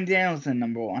voted Bryan Danielson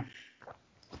number 1.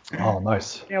 Oh,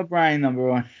 nice. Daniel Bryan number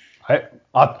 1.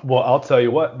 I'll tell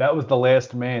you what. That was the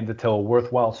last man to tell a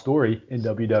worthwhile story in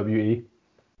WWE.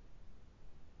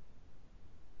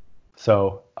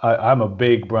 So I'm a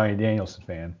big Bryan Danielson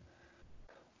fan.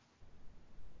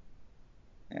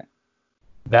 Yeah.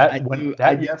 That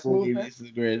I yes believe movement, he's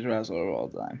the greatest wrestler of all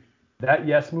time. that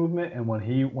yes movement, and when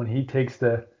he takes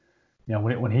the,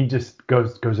 when he just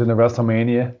goes into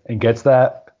WrestleMania and gets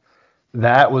that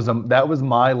was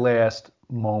my last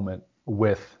moment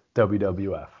with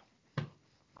WWF.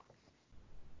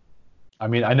 I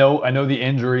mean, I know the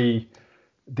injury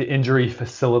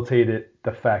facilitated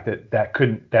the fact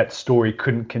that story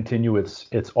couldn't continue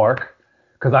its arc,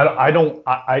 because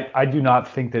I do not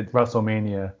think that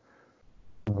WrestleMania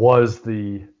was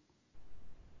the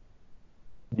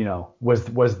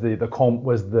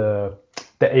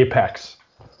apex,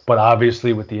 but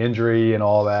obviously with the injury and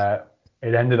all that,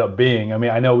 it ended up being. I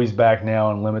mean, I know he's back now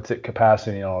in limited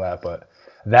capacity and all that, but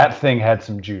that thing had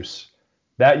some juice.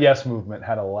 That yes movement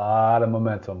had a lot of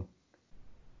momentum.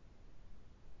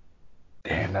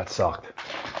 Damn, that sucked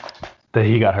that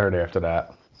he got hurt after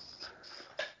that.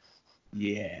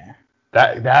 Yeah.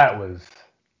 That was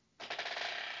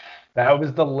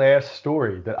the last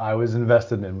story that I was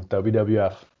invested in with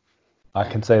WWF. I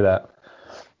can say that.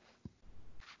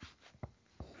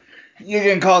 You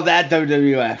can call that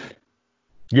WWF.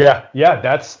 Yeah,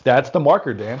 that's the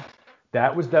marker, Dan.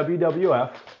 That was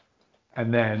WWF,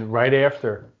 and then right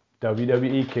after,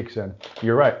 WWE kicks in.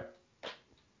 You're right.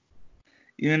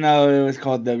 Even though it was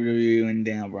called WWE when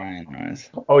Daniel Bryan was.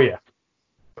 Oh yeah.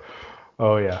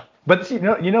 But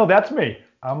that's me.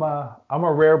 I'm a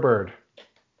rare bird.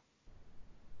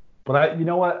 But you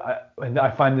know what?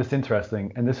 I find this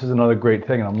interesting, and this is another great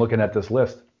thing. And I'm looking at this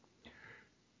list,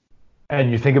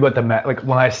 and you think about like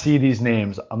when I see these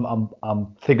names,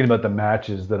 I'm thinking about the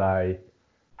matches that I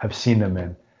have seen them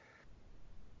in,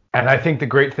 and I think the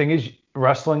great thing is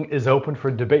wrestling is open for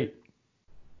debate.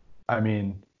 I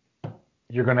mean,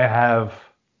 you're gonna have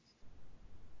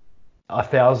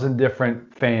 1,000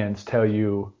 different fans tell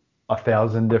you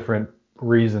 1,000 different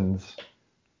reasons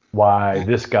why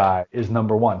this guy is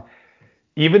number one.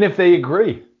 Even if they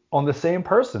agree on the same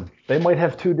person, they might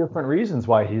have two different reasons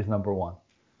why he's number one.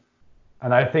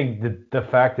 And I think the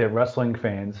fact that wrestling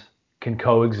fans can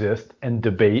coexist and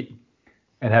debate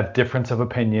and have difference of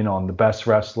opinion on the best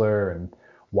wrestler and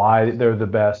why they're the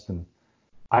best, and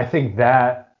I think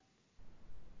that's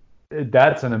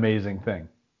an amazing thing.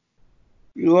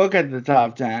 You look at the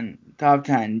top 10.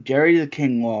 Jerry the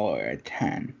King Lawler at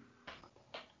 10.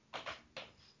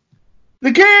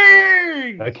 The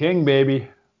King! The King, baby.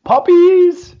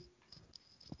 Puppies!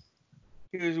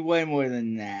 He was way more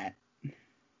than that.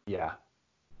 Yeah.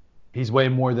 He's way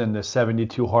more than the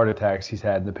 72 heart attacks he's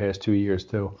had in the past 2 years,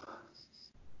 too.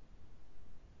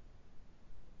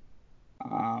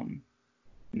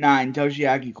 9,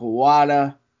 Toshiaki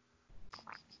Kawada.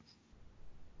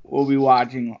 We'll be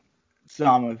watching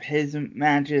some of his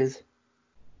matches,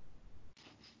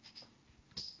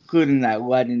 including that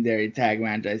legendary tag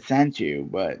match I sent you,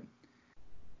 but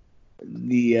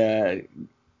the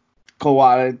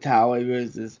Kawada Tale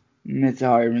versus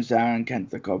Mitsuharu Misawa and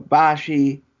Kenta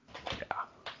Kobashi.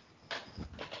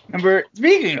 Yeah.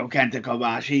 Speaking of Kenta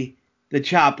Kobashi, the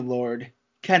Chop Lord,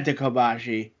 Kenta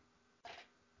Kobashi.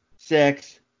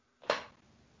 6.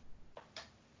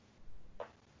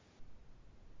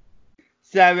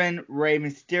 7, Rey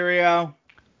Mysterio.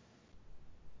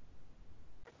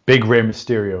 Big Rey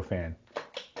Mysterio fan.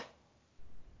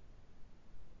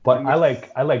 But I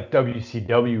like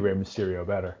WCW Rey Mysterio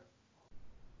better.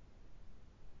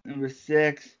 Number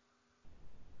 6,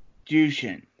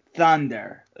 Jushin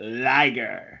Thunder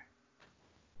Liger.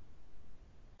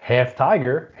 Half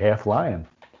tiger, half lion.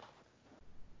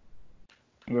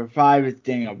 Number 5 is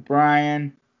Daniel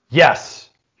Bryan. Yes.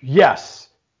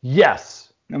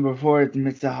 Number 4 is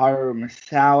Mitsuharu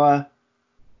Misawa.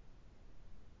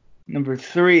 Number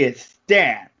 3 is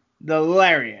Stan the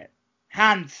Lariat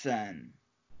Hansen.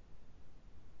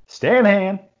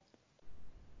 Stan.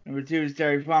 Number 2 is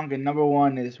Terry Funk, and number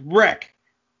 1 is Ric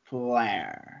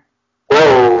Flair.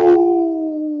 Ooh.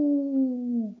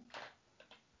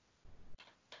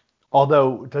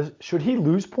 Although, should he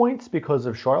lose points because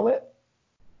of Charlotte?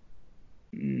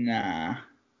 Nah.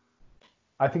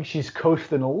 I think she's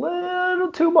coasting a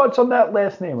little too much on that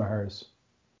last name of hers.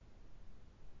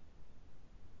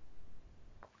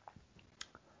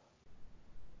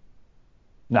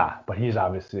 Nah, but he's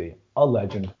obviously a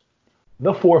legend.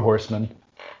 The Four Horsemen.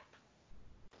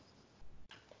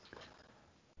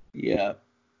 Yeah.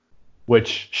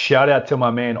 Which, shout out to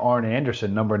my man Arn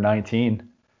Anderson, number 19.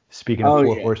 Speaking of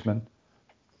Four Horsemen.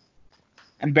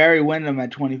 And Barry Windham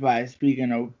at 25,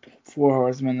 speaking of Four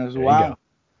Horsemen as There well. you go.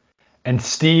 And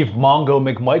Steve Mongo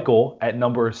McMichael at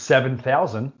number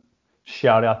 7,000.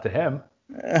 Shout out to him.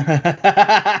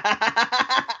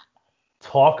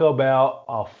 Talk about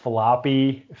a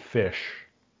floppy fish.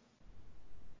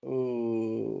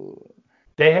 Ooh.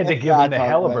 They had to Let's give him not the talk about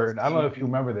Halliburton. I don't know if you Steve.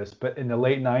 remember this, but in the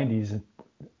late 90s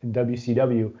in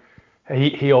WCW,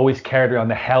 he always carried around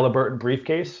the Halliburton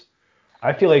briefcase.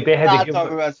 I feel like Not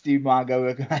talk about Steve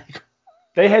Mongo.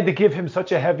 they had to give him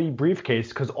such a heavy briefcase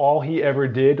because all he ever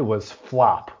did was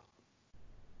flop.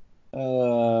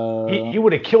 He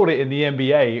would have killed it in the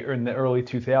NBA or in the early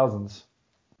 2000s.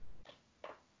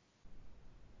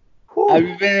 Have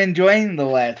you been enjoying The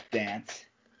Last Dance?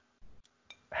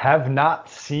 Have not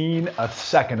seen a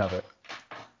second of it.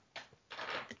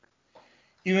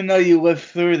 Even though you lived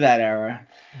through that era.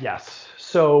 Yes.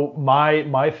 So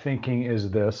my thinking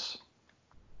is this.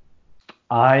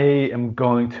 I am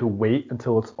going to wait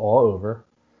until it's all over.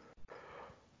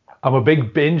 I'm a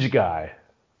big binge guy.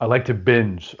 I like to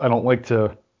binge. I don't like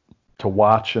to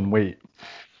watch and wait.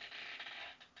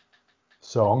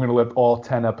 So I'm going to let all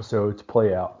 10 episodes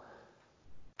play out.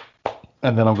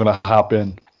 And then I'm going to hop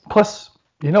in. Plus,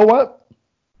 you know what?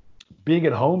 Being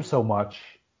at home so much,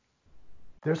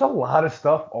 there's a lot of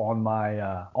stuff on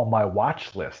my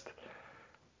watch list.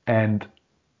 And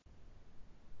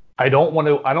I don't want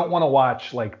to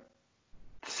watch like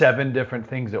 7 different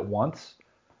things at once.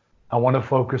 I want to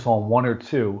focus on 1 or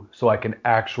 2 so I can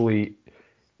actually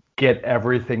get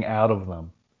everything out of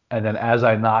them. And then as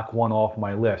I knock one off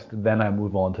my list, then I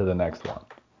move on to the next one.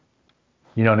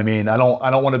 You know what I mean? I don't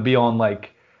want to be on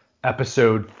like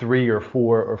episode 3 or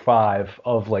 4 or 5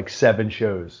 of like 7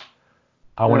 shows.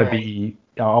 I want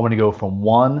to go from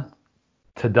 1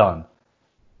 to done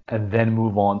and then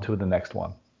move on to the next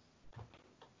one.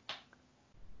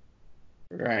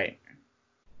 Right.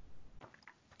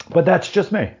 But that's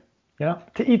just me. You know,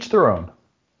 to each their own.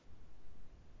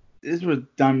 This was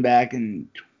done back in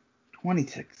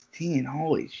 2016.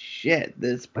 Holy shit,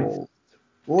 this poll is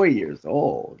 4 years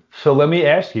old. So let me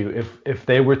ask you, if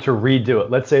they were to redo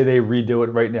it, let's say they redo it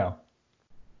right now,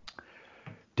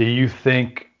 do you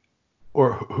think,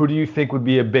 or who do you think would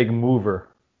be a big mover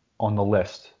on the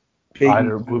list?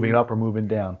 Either moving up or moving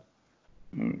down?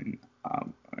 Moving up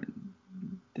or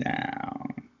down.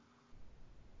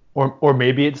 Or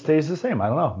maybe it stays the same. I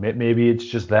don't know. Maybe it's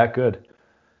just that good.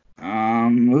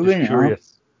 Moving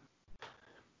curious.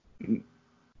 up.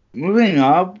 Moving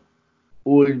up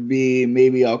would be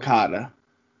maybe Okada.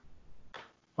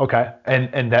 Okay.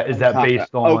 And that is that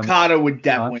based on Okada would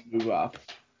definitely move up.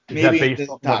 Is Maybe that based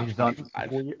on top what he's done 25.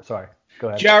 4 years? Sorry. Go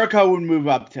ahead. Jericho would move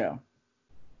up too.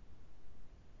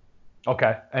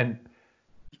 Okay. And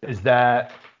is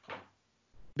that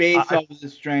based off the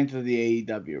strength of the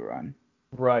AEW run?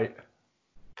 Right.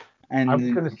 And I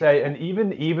was going to say, and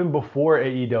even before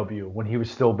AEW, when he was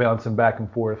still bouncing back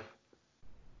and forth.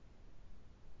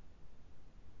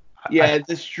 Yeah,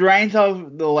 the strength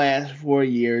of the last 4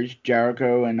 years,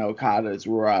 Jericho and Okada's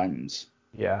runs.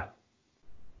 Yeah.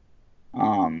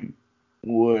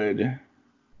 Would.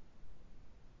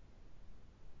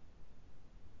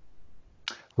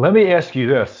 Let me ask you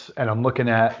this, and I'm looking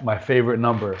at my favorite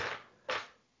number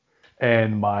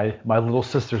and my little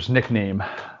sister's nickname,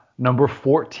 number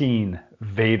 14,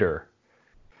 Vader.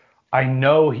 I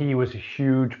know he was a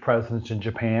huge presence in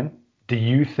Japan. Do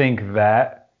you think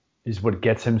that is what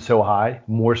gets him so high,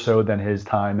 more so than his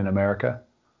time in America?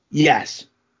 Yes.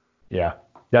 Yeah,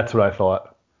 that's what I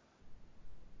thought.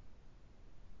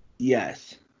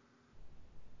 Yes.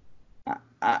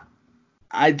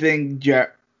 I think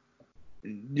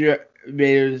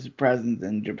Vader's presence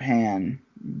in Japan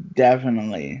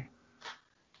definitely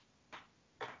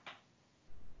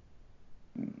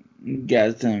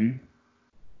gets him.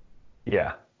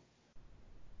 Yeah.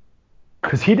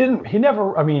 Because he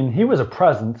was a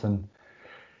presence, and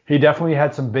he definitely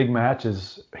had some big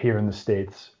matches here in the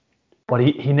States. But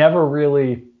he never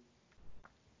really,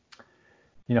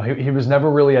 he was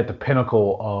never really at the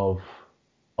pinnacle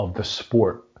of the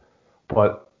sport.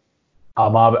 But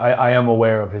I am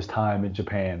aware of his time in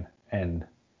Japan, and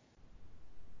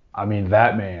I mean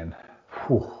that man,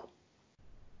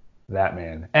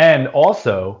 and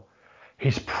also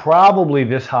he's probably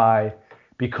this high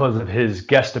because of his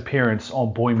guest appearance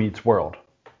on Boy Meets World.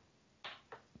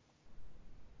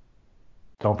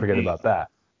 Don't forget about that.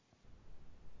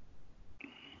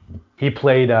 He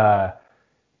played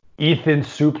Ethan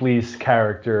Suplee's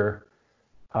character.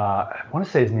 I want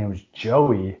to say his name was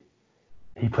Joey.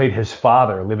 He played his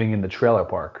father living in the trailer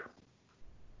park.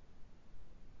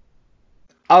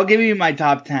 I'll give you my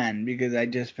top 10 because I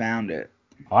just found it.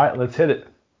 All right, let's hit it.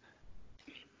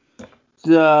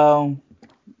 So,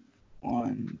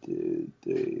 1, 2,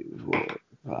 3, 4,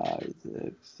 5,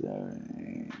 6,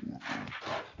 7, 8, 9,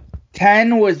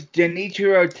 10 was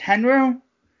Genichiro Tenryu.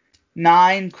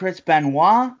 9, Chris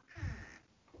Benoit.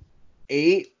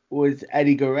 8 was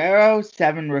Eddie Guerrero.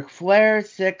 7, Ric Flair.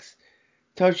 6,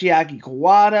 Toshiaki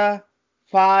Kawada.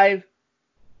 5,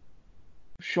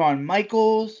 Shawn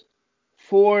Michaels.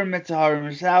 4, Mitsuharu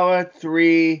Misawa.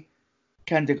 3,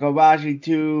 Kenta Kobashi.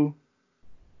 2,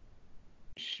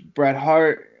 Bret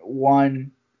Hart.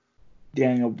 1,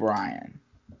 Daniel Bryan.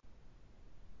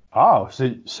 Oh,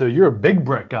 so you're a big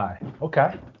Bret guy.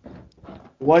 Okay.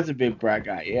 Was a big Bret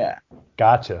guy, yeah.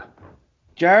 Gotcha.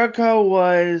 Jericho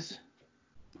was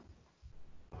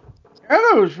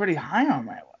pretty high on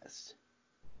my list.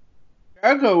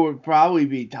 Jericho would probably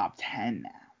be top 10 now.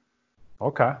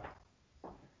 Okay.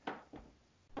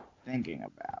 Thinking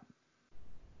about.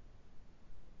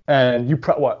 And you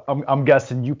I'm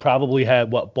guessing you probably had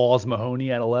Balls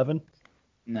Mahoney at 11?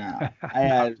 No, I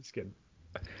had Just kidding.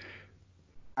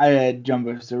 I had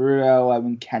Jumbo Ceruto,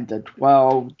 11, Kenta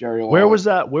 12, Jerry Lawler. Where was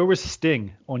that? Where was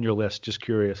Sting on your list? Just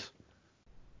curious.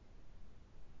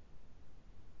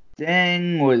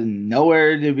 Sting was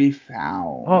nowhere to be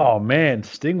found. Oh man,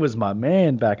 Sting was my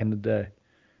man back in the day.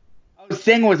 Oh,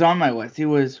 Sting was on my list. He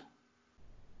was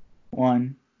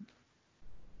 1.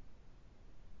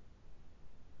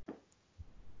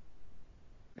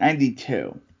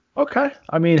 $92. Okay.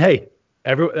 I mean, hey,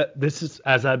 this is,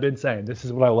 as I've been saying, this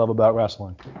is what I love about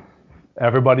wrestling.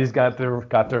 Everybody's got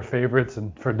their favorites,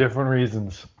 and for different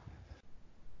reasons.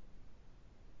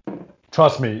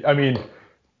 Trust me. I mean,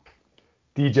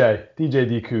 DJ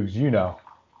D Cougs, you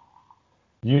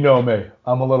know me.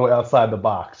 I'm a little outside the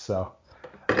box, so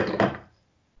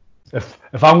if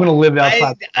I'm gonna live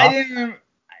outside, I didn't.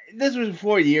 This was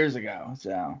 4 years ago,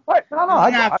 so. Right. No, These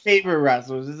are not favorite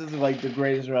wrestlers. This is like the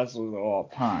greatest wrestlers of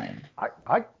all time.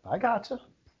 I gotcha.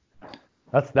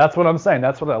 That's what I'm saying.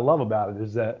 That's what I love about it,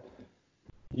 is that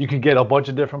you can get a bunch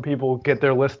of different people, get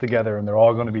their list together, and they're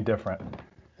all going to be different.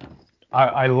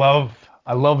 I love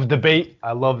debate.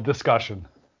 I love discussion.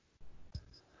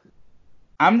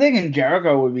 I'm thinking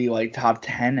Jericho would be like top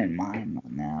 10 in mine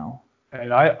now.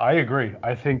 And I agree.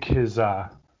 I think his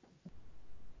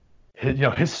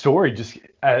story, just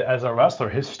as a wrestler,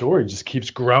 his story just keeps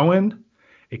growing.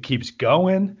 It keeps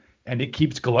going, and it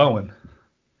keeps glowing.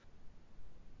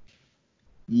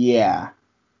 Yeah.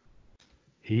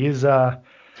 He is a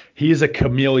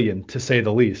chameleon, to say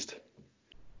the least.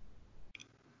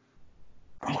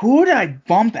 Who would I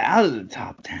bump out of the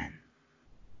top 10?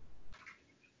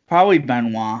 Probably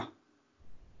Benoit.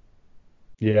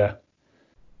 Yeah.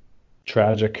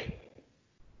 Tragic.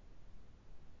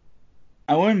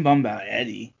 I wouldn't bump out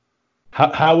Eddie.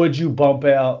 How would you bump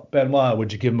out Benoit?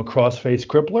 Would you give him a crossface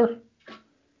crippler?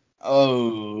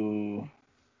 Oh.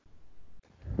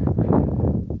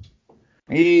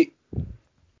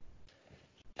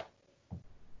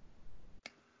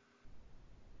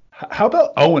 How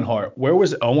about Owen Hart? Where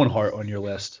was Owen Hart on your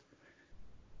list?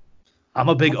 I'm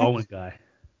a big Owen guy.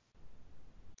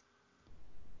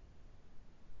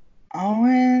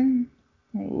 Owen?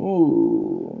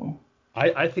 Ooh.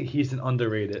 I think he's an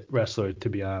underrated wrestler, to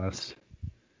be honest.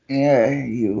 Yeah,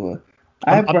 you.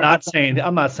 I'm not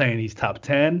saying he's top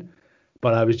 10,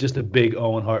 but I was just a big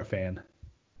Owen Hart fan.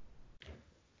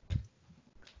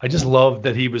 I just loved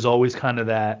that he was always kind of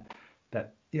that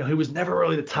he was never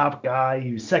really the top guy.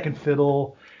 He was second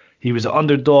fiddle. He was an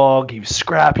underdog. He was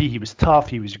scrappy. He was tough.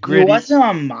 He was gritty. He wasn't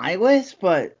on my list,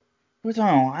 but he was on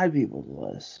a lot of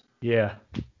people's list. Yeah.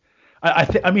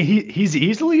 I mean, he's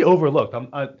easily overlooked.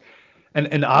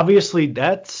 And obviously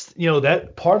that's,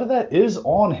 that part of that is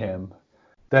on him,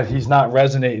 that he's not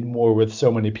resonating more with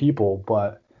so many people.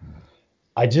 But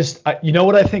you know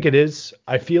what I think it is?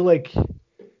 I feel like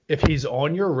if he's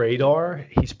on your radar,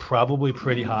 he's probably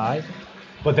pretty high,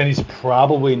 but then he's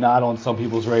probably not on some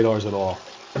people's radars at all.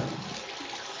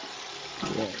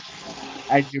 Yeah.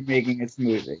 As you're making a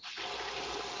smoothie.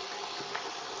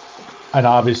 And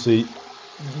obviously,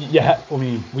 yeah, I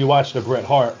mean, we watched a Bret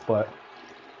Hart, but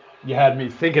you had me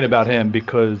thinking about him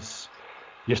because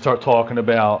you start talking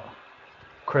about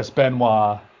Chris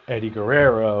Benoit, Eddie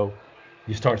Guerrero.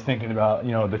 You start thinking about,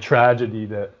 the tragedy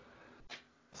that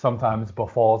sometimes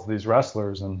befalls these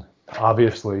wrestlers, and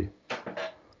obviously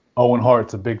Owen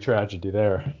Hart's a big tragedy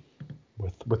there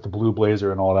with the blue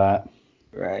blazer and all that.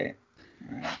 Right.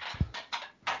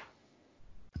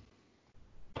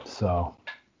 So.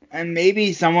 And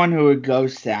maybe someone who would go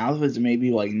south was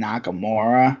maybe like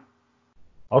Nakamura.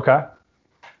 Okay.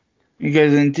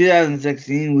 Because in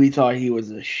 2016 we thought he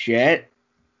was a shit.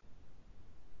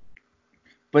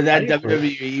 But that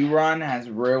WWE run has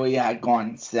really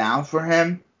gone south for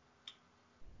him.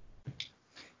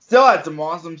 Still had some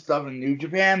awesome stuff in New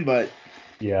Japan, but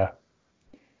yeah,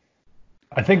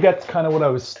 I think that's kind of what I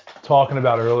was talking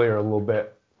about earlier a little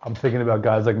bit. I'm thinking about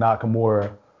guys like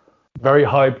Nakamura, very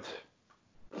hyped,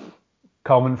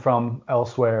 coming from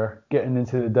elsewhere, getting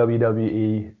into the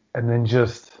WWE, and then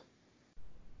just,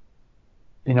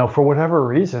 for whatever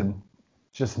reason,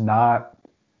 just not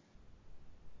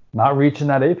reaching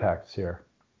that apex here.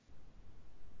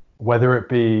 Whether it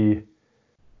be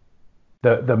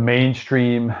the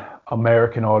mainstream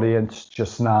American audience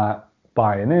just not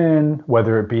buying in,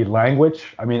 whether it be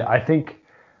language. I mean, I think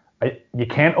you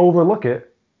can't overlook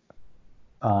it.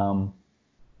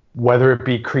 Whether it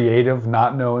be creative,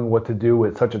 not knowing what to do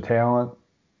with such a talent.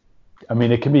 I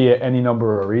mean, it can be any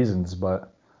number of reasons,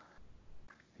 but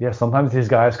yeah, sometimes these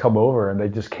guys come over and they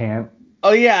just can't.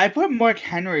 Oh yeah, I put Mark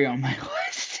Henry on my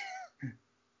list.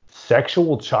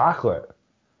 Sexual chocolate.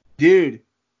 Dude,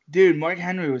 Mark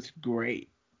Henry was great.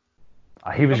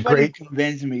 He was Somebody great.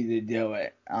 Convinced me to do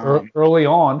it. Early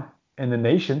on in the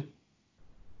nation.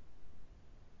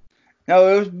 No,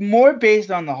 it was more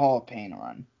based on the Hall of Pain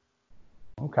run.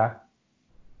 Okay.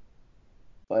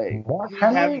 Like, Mark he was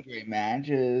Henry? having great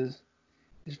matches.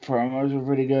 His promos were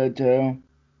pretty good too.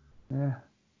 Yeah.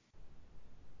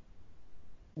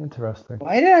 Interesting.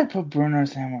 Why did I put Bruno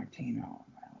Sammartino on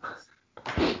my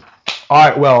list? All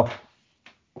right, well,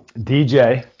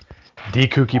 DJ, D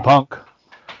Kooky Punk.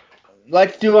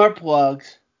 Let's do our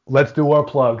plugs. Let's do our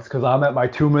plugs, because I'm at my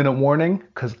 2-minute warning,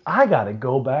 because I got to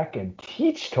go back and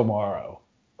teach tomorrow.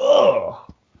 Ugh.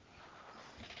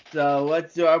 So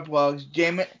let's do our plugs.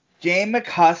 Jay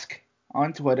McHusk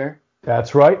on Twitter.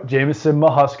 That's right, Jameson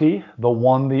Mahusky, the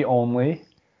one, the only.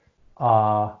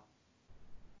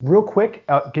 Real quick,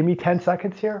 give me 10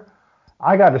 seconds here.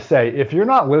 I got to say, if you're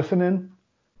not listening,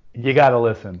 you got to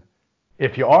listen.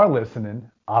 If you are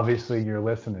listening, obviously you're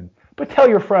listening. But tell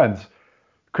your friends,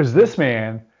 because this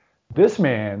man,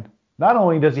 not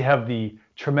only does he have the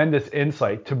tremendous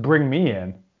insight to bring me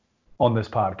in on this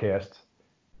podcast,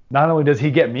 not only does he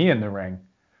get me in the ring,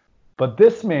 but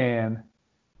this man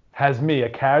has me, a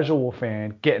casual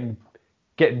fan, getting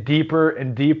deeper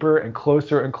and deeper and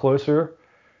closer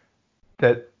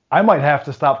that I might have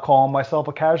to stop calling myself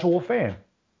a casual fan.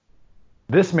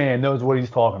 This man knows what he's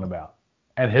talking about.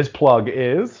 And his plug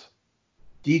is?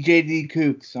 DJ D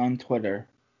Kooks on Twitter.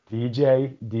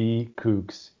 DJ D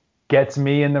Kooks. Gets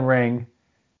me in the ring,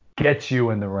 gets you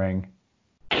in the ring,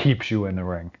 keeps you in the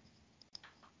ring.